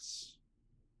box.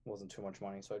 It wasn't too much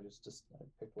money, so I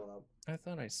picked one up. I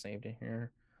thought I saved it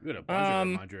here. You had a bunch of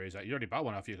Ramondres. You already bought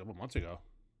one off you a couple months ago.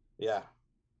 Yeah.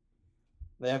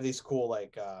 They have these cool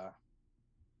like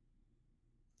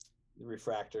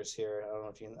refractors here. I don't know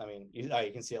if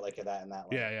you can see it like that and that.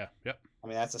 Like, Yeah, yep. I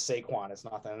mean, that's a Saquon. It's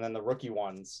nothing. And then the rookie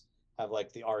ones have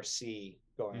like the RC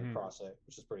going across it,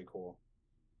 which is pretty cool.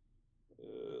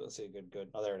 Let's see, good.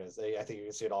 Oh, there it is. I think you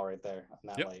can see it all right there on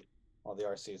that light. All the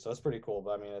RC. So it's pretty cool.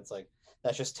 But I mean, it's like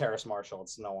that's just Terrace Marshall.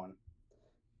 It's no one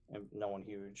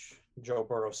huge. Joe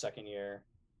Burrow, second year.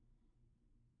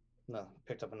 No,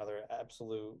 picked up another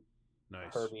absolute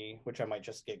Nice. Herbie, which I might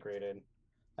just get graded.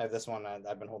 I have this one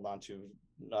I've been holding on to.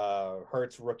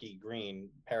 Hurts rookie green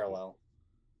parallel.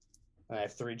 And I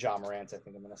have 3 John Morants I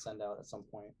think I'm going to send out at some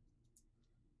point.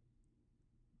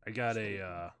 I got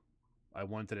I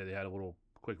won today. They had a little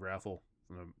quick raffle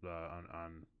from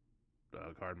on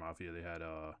Card Mafia. They had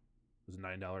it was a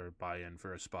 $9 buy-in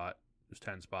for a spot. There's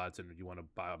 10 spots, and you want to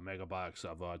buy a mega box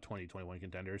of 2021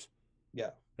 contenders.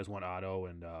 Yeah. There's 1 auto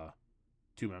and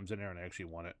 2 mems in there, and I actually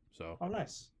won it. So. Oh,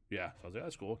 nice. Yeah, so I was like,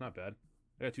 that's cool, not bad.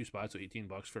 I got 2 spots, so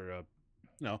 $18 for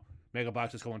mega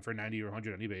box is going for 90 or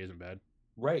 100 on eBay isn't bad.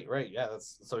 Right. Yeah,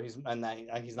 that's so he's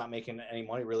not making any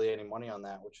money on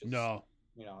that, which is no,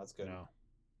 that's good. No.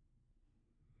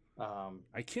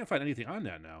 I can't find anything on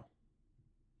that now.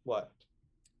 What?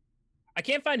 I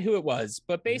can't find who it was,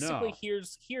 but basically No.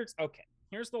 here's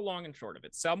the long and short of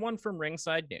it. Someone from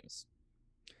Ringside News.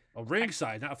 Oh,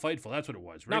 Ringside, not Fightful. That's what it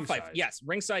was. Not Ringside. Fightful. Yes,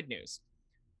 Ringside News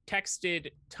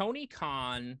texted Tony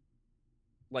Khan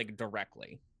like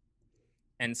directly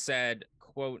and said,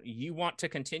 quote, "You want to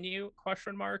continue? ?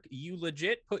 You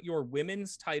legit put your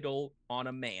women's title on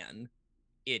a man,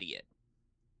 idiot."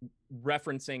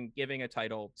 Referencing giving a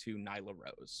title to Nyla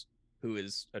Rose, who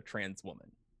is a trans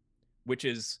woman, which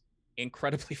is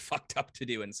incredibly fucked up to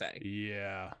do and say.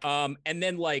 Yeah. And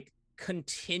then like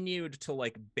continued to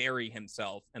like bury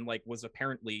himself and like was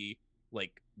apparently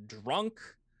like drunk,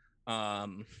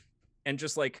 and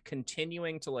just like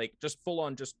continuing to like just full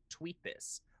on just tweet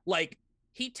this. Like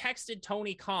he texted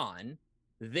Tony Khan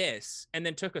this and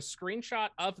then took a screenshot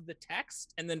of the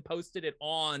text and then posted it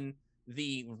on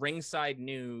the Ringside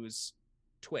News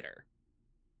Twitter.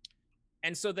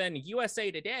 And so then USA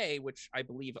Today, which I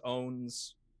believe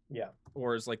owns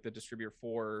or is like the distributor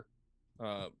for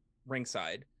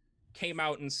Ringside, came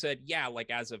out and said, yeah, like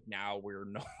as of now, we're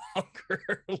no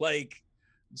longer like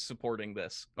supporting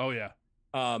this. Oh yeah.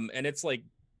 And it's like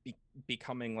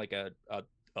becoming like a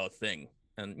thing.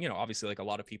 And obviously like a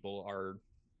lot of people are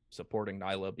supporting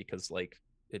Nyla because like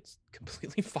it's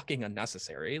completely fucking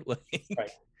unnecessary. Like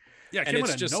right. Yeah, it came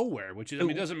out of nowhere, which is, I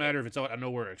mean, it doesn't matter if it's out of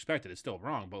nowhere expected, it's still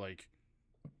wrong, but like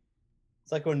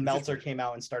it's like when Meltzer came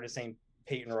out and started saying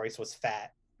Peyton Royce was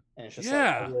fat, and it's just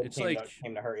it's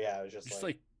came to her. Yeah, it was just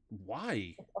like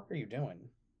why? What the fuck are you doing?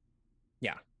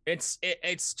 Yeah, it's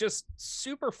just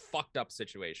super fucked up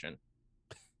situation.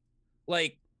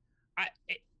 Like,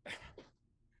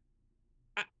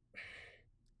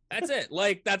 that's it.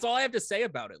 Like, that's all I have to say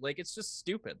about it. Like, it's just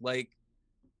stupid. Like,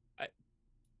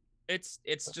 it's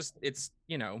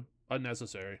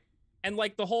unnecessary. And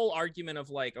like the whole argument of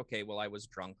like, okay, well, I was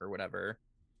drunk or whatever.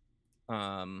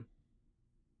 Hold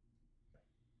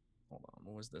on,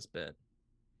 what was this bit?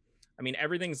 I mean,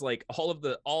 everything's like all of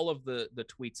the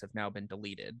tweets have now been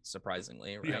deleted,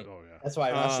 surprisingly, right? Yeah, oh yeah. That's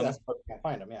why that's why I can't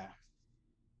find them. Yeah.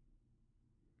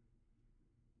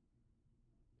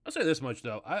 I'll say this much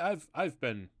though. I've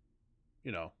been,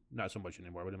 not so much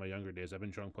anymore, but in my younger days, I've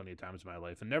been drunk plenty of times in my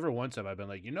life, and never once have I been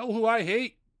like, you know who I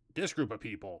hate? This group of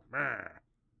people.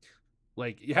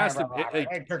 Like it has to,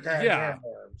 yeah.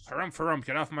 Harum,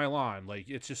 get off my lawn. Like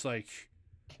it's just like,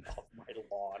 get off my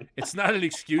lawn. It's not an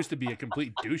excuse to be a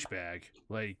complete douchebag.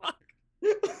 Like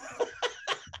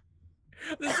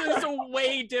this is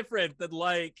way different than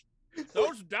like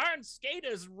those darn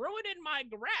skaters ruining my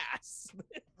grass.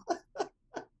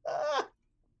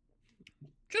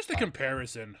 Just a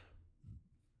comparison.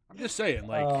 I'm just saying,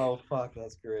 like, oh fuck,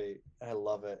 that's great. I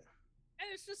love it. And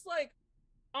it's just like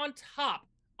on top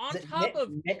of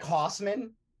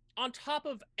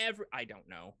every, I don't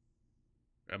know.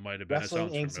 That might have been. Wrestling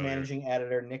Inc.'s managing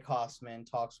editor Nick Hossman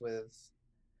talks with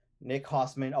Nick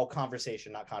Hossman. Oh,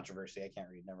 conversation, not controversy. I can't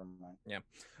read. Never mind. Yeah.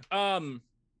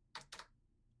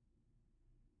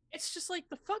 It's just like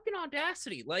the fucking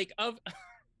audacity, like of,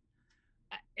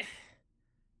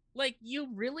 like you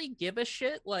really give a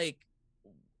shit, like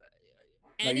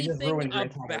anything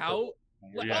about,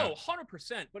 like, Yeah. oh,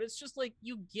 100%. But it's just like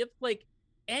you give like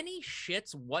any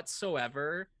shits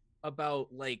whatsoever about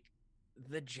like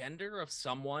the gender of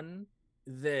someone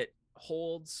that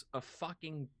holds a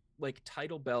fucking like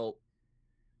title belt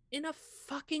in a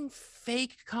fucking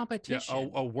fake competition. Yeah,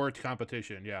 a worked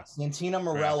competition. Yeah. Santina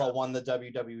Morella won the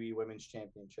WWE Women's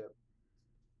Championship.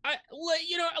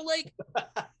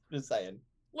 Just saying.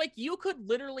 Like you could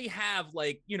literally have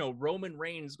like, Roman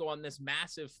Reigns go on this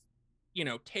massive,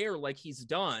 tear like he's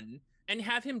done and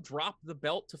have him drop the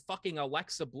belt to fucking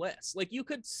Alexa Bliss. Like you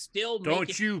could still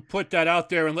Don't you put that out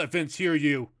there and let Vince hear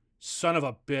you. Son of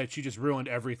a bitch. You just ruined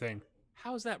everything.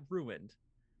 How is that ruined?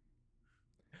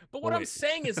 But what I'm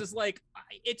saying is like,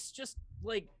 it's just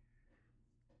like,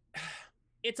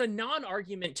 it's a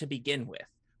non-argument to begin with,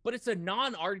 but it's a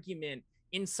non-argument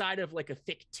inside of like a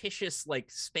fictitious like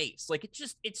space. Like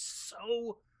it's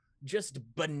so just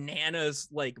bananas,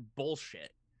 like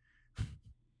bullshit.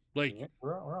 Like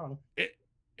we're wrong.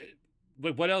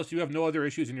 Like what else? You have no other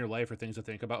issues in your life or things to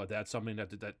think about. That's something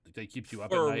that keeps you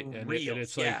up at night, and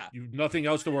it's like you nothing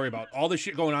else to worry about. All the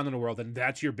shit going on in the world, and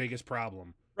that's your biggest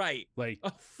problem. Right. Like,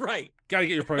 right. Gotta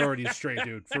get your priorities straight,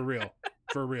 dude. For real.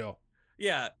 For real.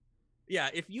 Yeah. Yeah.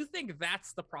 If you think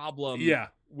that's the problem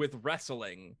with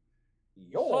wrestling,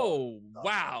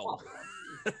 wow.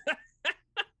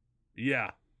 Yeah.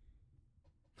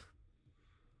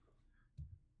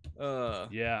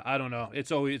 Yeah, I don't know.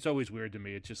 It's always weird to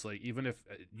me. It's just like, even if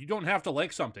you don't have to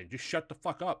like something, just shut the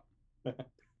fuck up.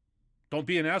 Don't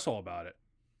be an asshole about it.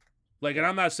 Like, and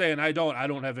I'm not saying I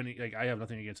don't have any, like, I have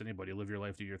nothing against anybody. Live your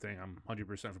life, do your thing. I'm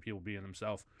 100% for people being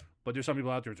themselves. But there's some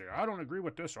people out there that say, I don't agree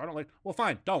with this, or I don't like, well,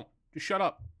 fine, don't. Just shut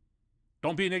up.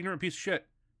 Don't be an ignorant piece of shit.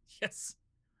 Yes.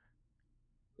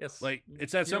 Like,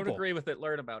 it's that simple. Don't agree with it,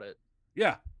 learn about it.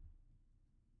 Yeah.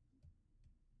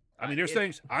 I mean, there's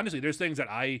things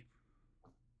that I,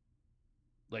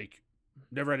 like,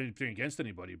 never had anything against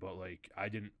anybody, but, like, I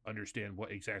didn't understand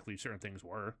what exactly certain things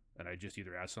were, and I just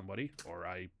either ask somebody or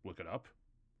I look it up.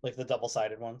 Like the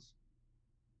double-sided ones?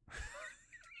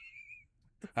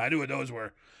 I knew what those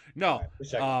were. No.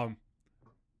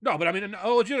 No, but I mean,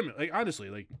 legitimately, like, honestly,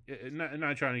 like,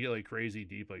 not trying to get, like, crazy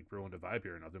deep, like, ruin the vibe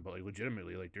here or nothing, but, like,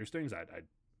 legitimately, like, there's things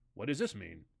what does this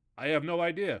mean? I have no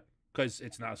idea, because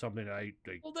it's not something that I,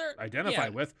 like, identify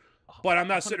with, but I'm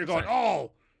not sitting there going,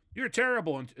 oh, you're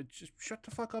terrible, and just shut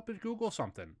the fuck up and Google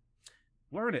something.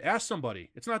 Learn it. Ask somebody.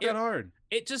 It's not that hard.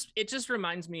 It just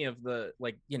reminds me of the,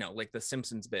 like, like the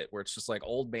Simpsons bit where it's just like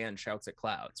old man shouts at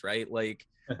clouds, right? Like,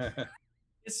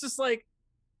 it's just like,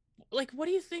 what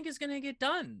do you think is going to get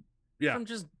done? Yeah. From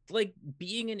just, like,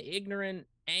 being an ignorant,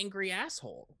 angry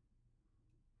asshole.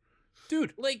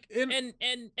 Dude. Like, and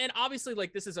obviously,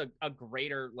 like, this is a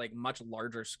greater, like, much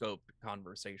larger scope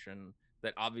conversation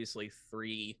that obviously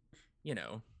three,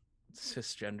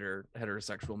 cisgender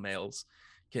heterosexual males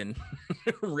can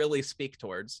really speak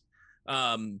towards.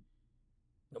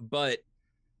 But,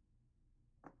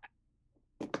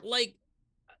 like,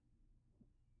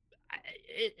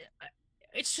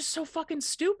 it's just so fucking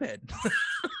stupid.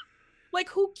 Like,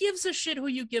 who gives a shit who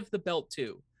you give the belt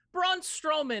to? Braun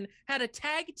Strowman had a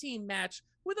tag team match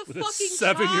with a fucking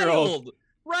 7-year-old,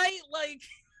 right? Like,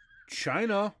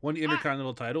 China won the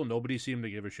Intercontinental title. Nobody seemed to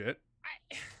give a shit.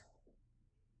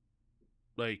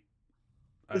 Like,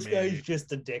 this guy's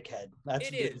just a dickhead. That's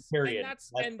it is. Period.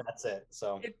 That's it.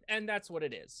 So, and that's what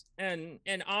it is. And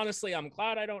honestly, I'm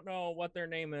glad I don't know what their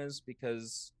name is,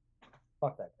 because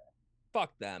fuck that guy.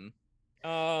 Fuck them.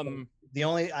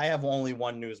 I have only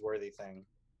one newsworthy thing,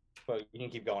 but you can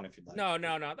keep going if you'd like. No,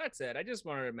 that's it. I just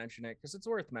wanted to mention it because it's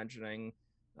worth mentioning.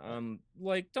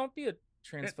 Like, don't be a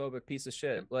transphobic piece of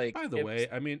shit. Like, by the way,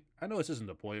 I mean, I know this isn't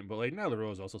the point, but, like, Nyla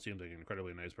Rose also seems like an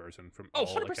incredibly nice person from all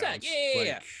 100%. accounts.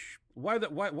 Yeah. Why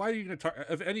are you going to,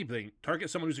 if anything, target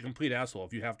someone who's a complete asshole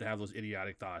if you have to have those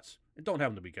idiotic thoughts? Don't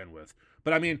have them to begin with.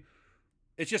 But I mean,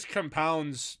 it just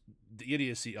compounds the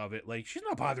idiocy of it. Like, she's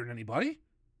not bothering anybody.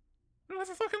 Don't have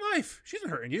a fucking life. She's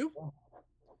not hurting you.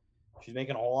 She's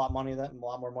making a lot more money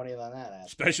than that.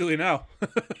 Especially now.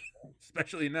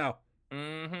 Especially now.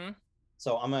 Mm-hmm.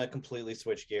 So I'm gonna completely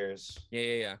switch gears.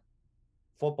 Yeah.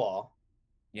 Football.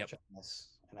 Yep. Which I miss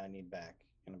and I need back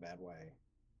in a bad way.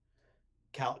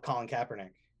 Colin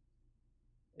Kaepernick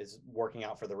is working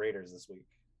out for the Raiders this week.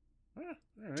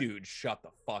 Right. Dude, shut the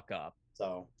fuck up.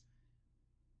 So,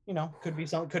 could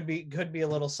be a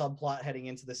little subplot heading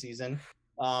into the season.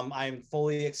 I'm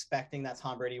fully expecting that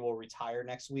Tom Brady will retire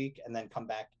next week and then come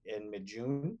back in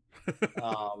mid-June.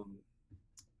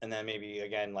 And then maybe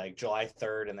again like July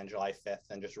 3rd and then July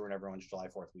 5th and just ruin everyone's July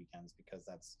 4th weekends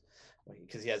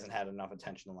because he hasn't had enough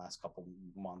attention in the last couple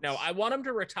months. No, I want him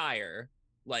to retire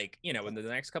in the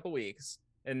next couple weeks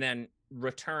and then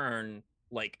return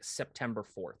like September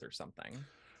 4th or something.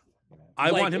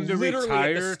 I want him to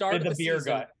retire at the start of the beer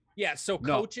season. gut. Yeah, so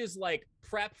coaches like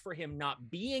prep for him not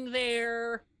being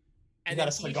there, and then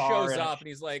he shows up and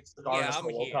he's like, "Yeah, I'm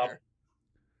here."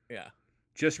 Yeah,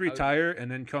 just retire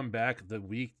and then come back the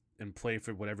week and play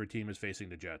for whatever team is facing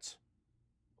the Jets.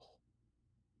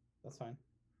 That's fine.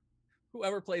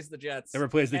 Whoever plays the Jets,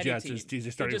 he's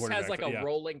just starting. He just has like a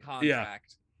rolling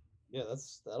contract. Yeah,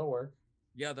 that'll work.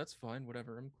 Yeah, that's fine.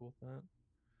 Whatever, I'm cool with that.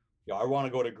 Yeah, I want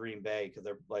to go to Green Bay because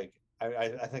they're like.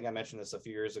 I think I mentioned this a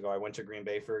few years ago. I went to Green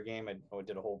Bay for a game. I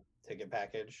did a whole ticket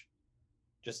package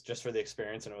just for the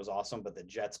experience, and it was awesome. But the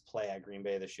Jets play at Green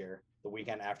Bay this year, the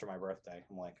weekend after my birthday.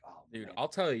 I'm like, oh, dude, man. I'll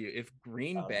tell you, if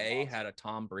Green Bay had a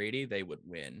Tom Brady, they would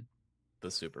win the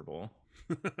Super Bowl.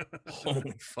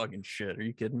 Holy fucking shit. Are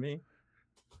you kidding me?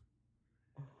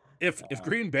 If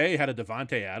Green Bay had a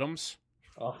Devontae Adams,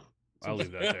 I'll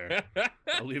leave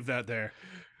that there.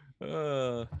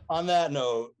 On that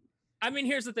note, I mean,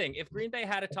 here's the thing. If Green Bay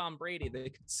had a Tom Brady, they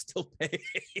could still pay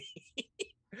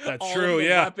That's true.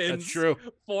 Yeah, that's true.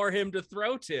 For him to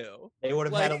throw to. They would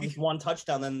have had at least one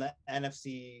touchdown in the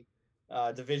NFC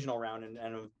divisional round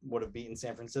and would have beaten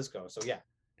San Francisco. So, yeah.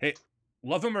 Hey,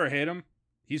 love him or hate him,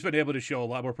 he's been able to show a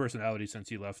lot more personality since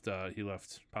he left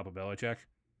Papa Belichick.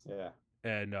 Yeah.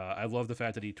 And I love the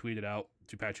fact that he tweeted out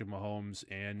to Patrick Mahomes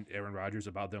and Aaron Rodgers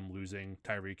about them losing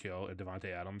Tyreek Hill and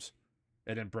Devontae Adams.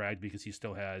 And then bragged because he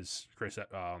still has Chris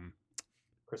Godwin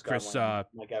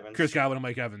and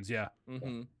Mike Evans. Yeah.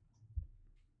 Mm-hmm.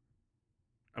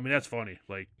 I mean, that's funny.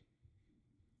 Like,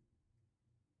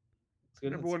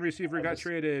 number one receiver got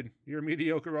traded. You're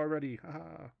mediocre already.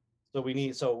 So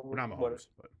we're not Mahomes,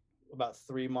 but about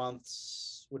 3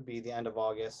 months would be the end of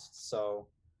August. So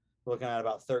we're looking at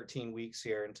about 13 weeks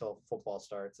here until football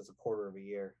starts. It's a quarter of a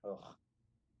year. Ugh,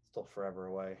 still forever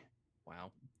away.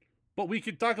 Wow. But we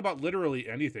could talk about literally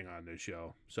anything on this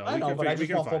show. So I know, but I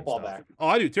just want football back. Oh,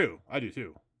 I do too.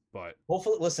 But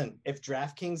hopefully, listen, if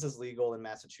DraftKings is legal in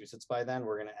Massachusetts by then,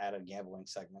 we're going to add a gambling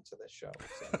segment to this show.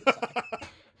 So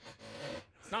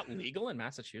it's not legal in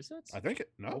Massachusetts? I think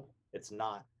no, it's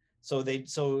not. So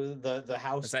the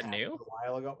House is that new? A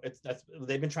while ago.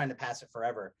 They've been trying to pass it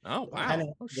forever. Oh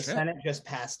wow! The Senate just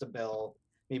passed a bill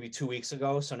maybe 2 weeks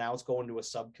ago. So now it's going to a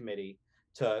subcommittee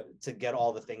to get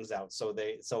all the things out. So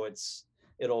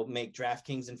it'll make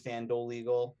DraftKings and FanDuel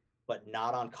legal, but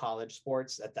not on college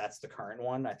sports. That's the current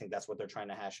one. I think that's what they're trying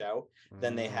to hash out.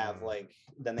 Then they have to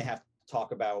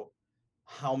talk about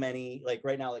how many, like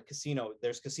right now, like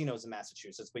there's casinos in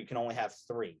Massachusetts, but you can only have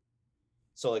 3.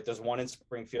 So like there's one in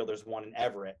Springfield, there's one in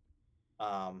Everett.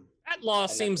 That law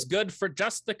seems good for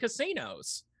just the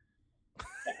casinos.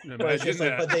 But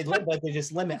they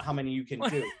just limit how many you can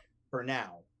do for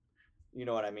now. You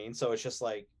know what I mean? So it's just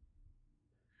like,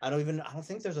 I don't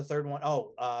think there's a third one.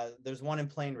 There's one in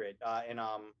Plainridge, in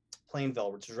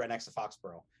Plainville, which is right next to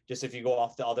Foxborough. Just if you go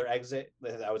off the other exit,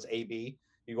 that was AB,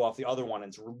 you go off the other one,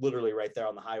 and it's literally right there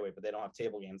on the highway, but they don't have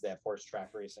table games. They have horse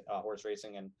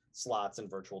racing and slots and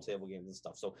virtual table games and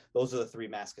stuff. So those are the 3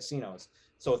 mass casinos.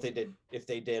 So if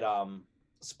they did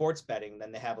sports betting,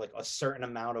 then they have like a certain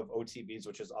amount of OTBs,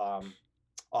 which is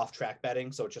off track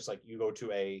betting. So it's just like you go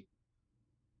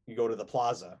to the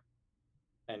plaza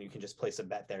and you can just place a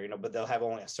bet there, but they'll have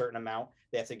only a certain amount.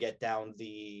 They have to get down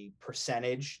the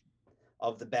percentage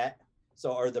of the bet.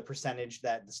 So, or the percentage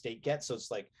that the state gets. So it's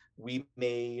like, we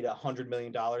made $100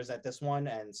 million at this one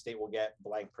and state will get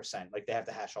blank percent. Like they have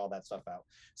to hash all that stuff out.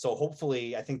 So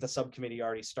hopefully, I think the subcommittee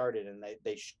already started and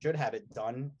they should have it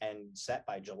done and set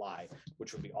by July,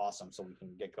 which would be awesome. So we can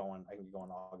get going. I can get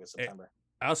going August, September.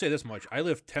 I'll say this much. I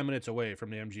lived 10 minutes away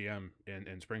from the MGM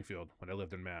in Springfield when I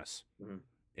lived in Mass. Mm-hmm.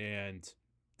 And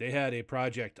they had a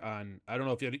project on, I don't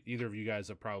know if either of you guys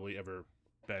have probably ever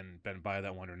been by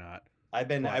that one or not. I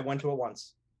went to it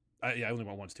once. I only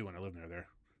went once too when I lived near there.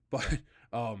 But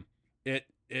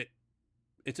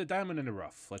it's a diamond in the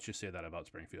rough. Let's just say that about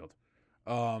Springfield.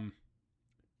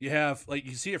 You have, like,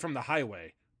 you see it from the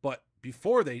highway, but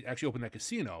before they actually opened that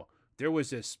casino, there was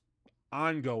this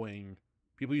ongoing.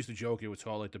 People used to joke it was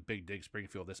called like the Big Dig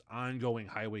Springfield. This ongoing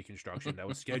highway construction that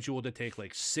was scheduled to take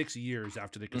like 6 years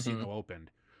after the casino opened,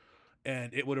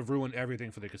 and it would have ruined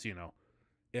everything for the casino.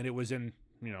 And it was in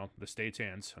the state's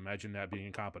hands. Imagine that being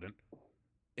incompetent,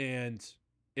 and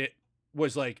it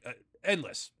was like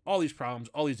endless. All these problems,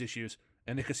 all these issues,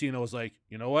 and the casino was like,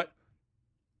 you know what?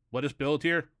 Let us build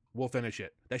here. We'll finish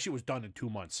it. That shit was done in 2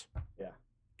 months. Yeah.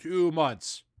 2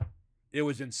 months. It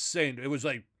was insane. It was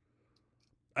like,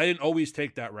 I didn't always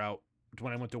take that route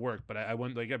when I went to work, but I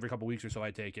went like every couple weeks or so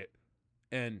I take it.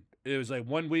 And it was like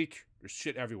 1 week, there's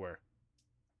shit everywhere.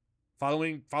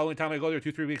 Following time I go there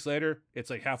 2-3 weeks later, it's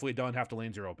like halfway done, half the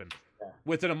lanes are open. Yeah.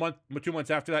 Within a month, 2 months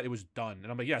after that, it was done.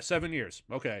 And I'm like, yeah, 7 years.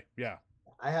 Okay, yeah.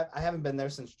 I haven't been there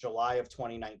since July of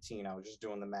 2019. I was just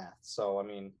doing the math. So I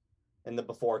mean, in the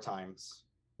before times,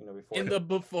 before in the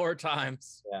before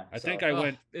times. Yeah, I think I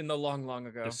went in the long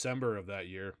ago. December of that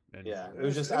year. And yeah, it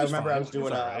was just I remember fine. I was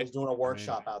doing right. a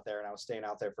workshop out there, and I was staying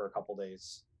out there for a couple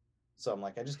days. So I'm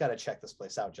like, I just got to check this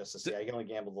place out just to see. I only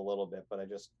gambled a little bit, but I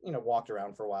just walked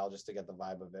around for a while just to get the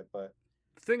vibe of it. But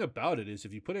the thing about it is,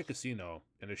 if you put a casino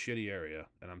in a shitty area,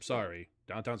 and I'm sorry,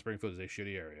 downtown Springfield is a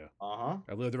shitty area.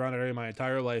 I've lived around that area my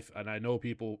entire life, and I know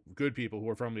good people who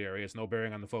are from the area. It's no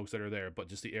bearing on the folks that are there, but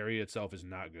just the area itself is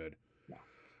not good.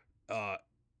 No.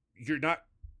 You're not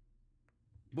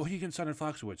Mohegan Sun and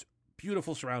Foxwoods.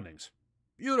 Beautiful surroundings.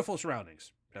 Beautiful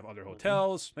surroundings. You have other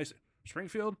hotels. Nice.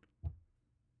 Springfield,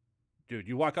 dude,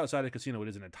 you walk outside a casino, it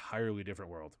is an entirely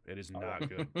different world. It is not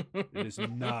good. It is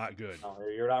not good. No,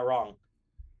 you're not wrong.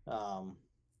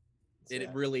 It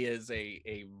really is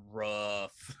a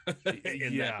rough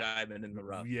in that diamond in the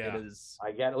rough. Yeah. It is.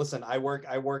 I get it. Listen, I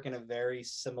work in a very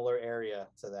similar area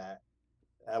to that.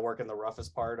 I work in the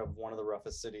roughest part of one of the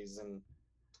roughest cities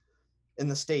in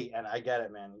the state, and I get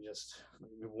it, man. You just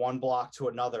one block to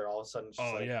another, all of a sudden it's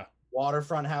just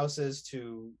waterfront houses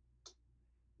to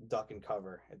duck and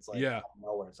cover. It's like out of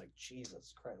nowhere. It's like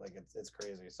Jesus Christ, like it's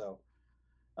crazy. So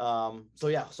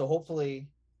so hopefully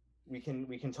we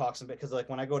can talk some bit, because like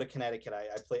when I go to Connecticut, I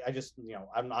play. I just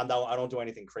I don't do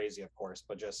anything crazy, of course,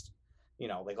 but just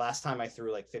like last time I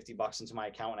threw like $50 into my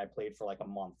account and I played for like a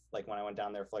month. Like when I went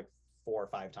down there for like 4 or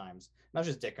 5 times, and I was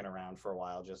just dicking around for a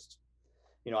while. Just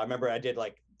I remember I did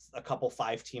like a couple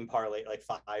 5-team parlay, like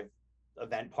 5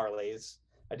 event parlays.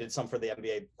 I did some for the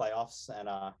NBA playoffs, and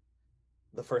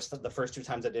the first 2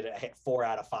 times I did it, I hit 4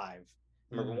 out of 5. I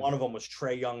remember one of them was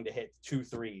Trae Young to hit 2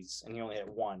 threes, and he only hit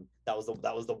 1. That was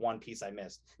the one piece I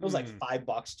missed. It was like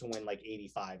 $5 to win like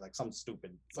 85, like some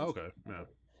stupid. Okay, yeah.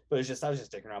 But it's just I was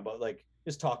just sticking around, but like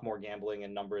just talk more gambling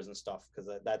and numbers and stuff, because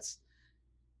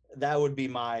that would be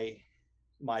my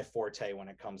forte when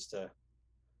it comes to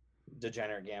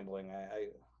degenerate gambling.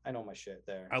 I know my shit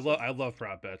there. I love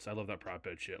prop bets. I love that prop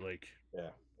bet shit. Like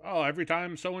every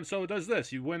time so and so does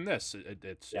this, you win this.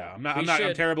 It's I'm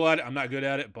terrible at it. I'm not good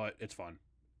at it, but it's fun.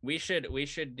 We should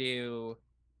do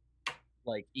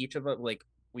like each of it. Like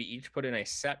we each put in a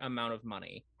set amount of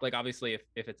money. Like obviously,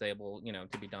 if it's able,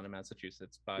 to be done in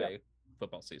Massachusetts by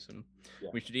football season,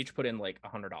 we should each put in like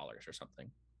 $100 or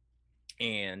something,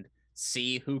 and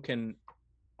see who can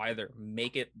either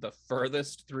make it the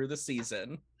furthest through the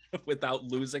season without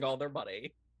losing all their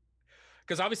money.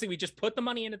 Because obviously we just put the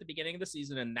money in at the beginning of the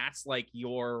season, and that's like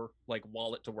your like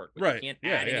wallet to work with. Right. You can't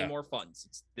add any more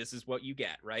funds. This is what you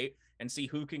get, right? And see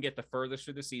who can get the furthest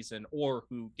through the season, or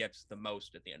who gets the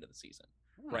most at the end of the season.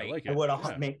 Right. I like I would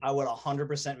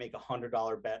 100% make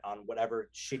 $100 bet on whatever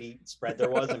shitty spread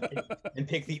there was, and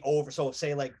pick the over. So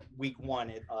say like week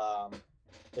 1,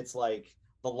 it's like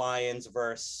the Lions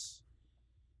versus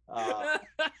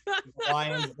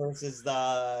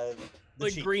the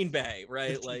like Chiefs. Green Bay,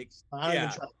 right? Like I don't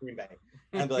even trust Green Bay.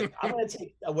 And I'd be like, I'm gonna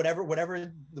take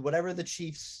whatever the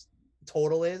Chiefs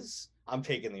total is. I'm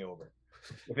taking the over.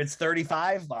 If it's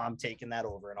 35, I'm taking that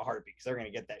over in a heartbeat, because they're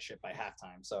gonna get that shit by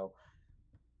halftime. So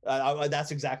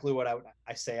that's exactly what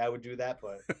I say I would do that,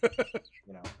 but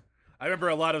I remember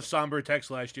a lot of somber texts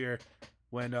last year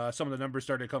when some of the numbers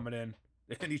started coming in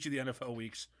each of the NFL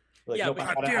weeks. Like, yeah, nope,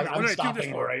 I'm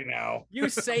stopping right now. You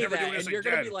say Never that, do this and you're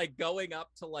gonna again. be like going up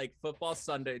to like football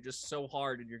Sunday just so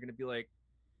hard, and you're gonna be like,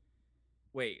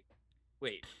 wait,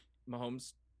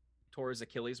 Mahomes tore his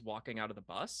Achilles walking out of the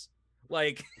bus.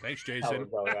 Like, thanks, Jason.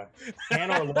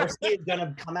 Dan Orlovsky is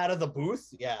gonna come out of the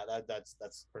booth. Yeah,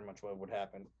 that's pretty much what would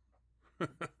happen.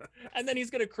 And then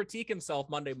he's gonna critique himself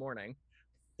Monday morning.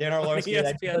 Dan Orlovsky,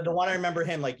 ESPN. the one I remember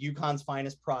him, like UConn's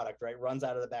finest product, right? Runs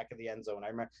out of the back of the end zone. I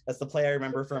remember that's the play I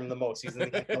remember from the most. He's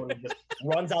in the end zone and just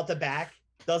runs out the back,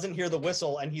 doesn't hear the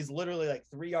whistle, and he's literally like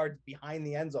 3 yards behind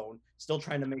the end zone, still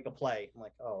trying to make a play. I'm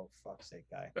like, oh fuck's sake,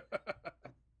 guy.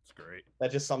 It's great.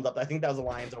 That just summed up. I think that was the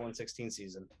Lions 0-16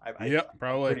 season. Yep,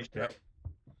 probably. pretty sure. Yep.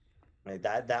 Like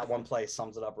that one play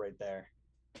sums it up right there.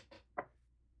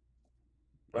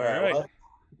 All right. Well,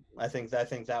 I think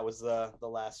that was the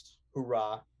last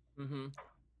hurrah. Mm-hmm.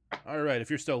 All right. If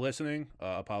you're still listening,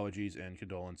 apologies and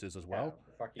condolences as well.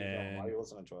 Yeah, fuck you, And- why are you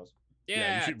listening to us?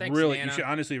 Yeah, you should thanks, really, Nana. you should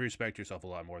honestly respect yourself a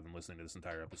lot more than listening to this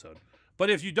entire episode. But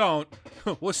if you don't,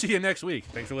 we'll see you next week.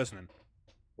 Thanks for listening.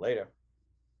 Later.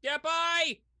 Yeah,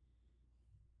 bye.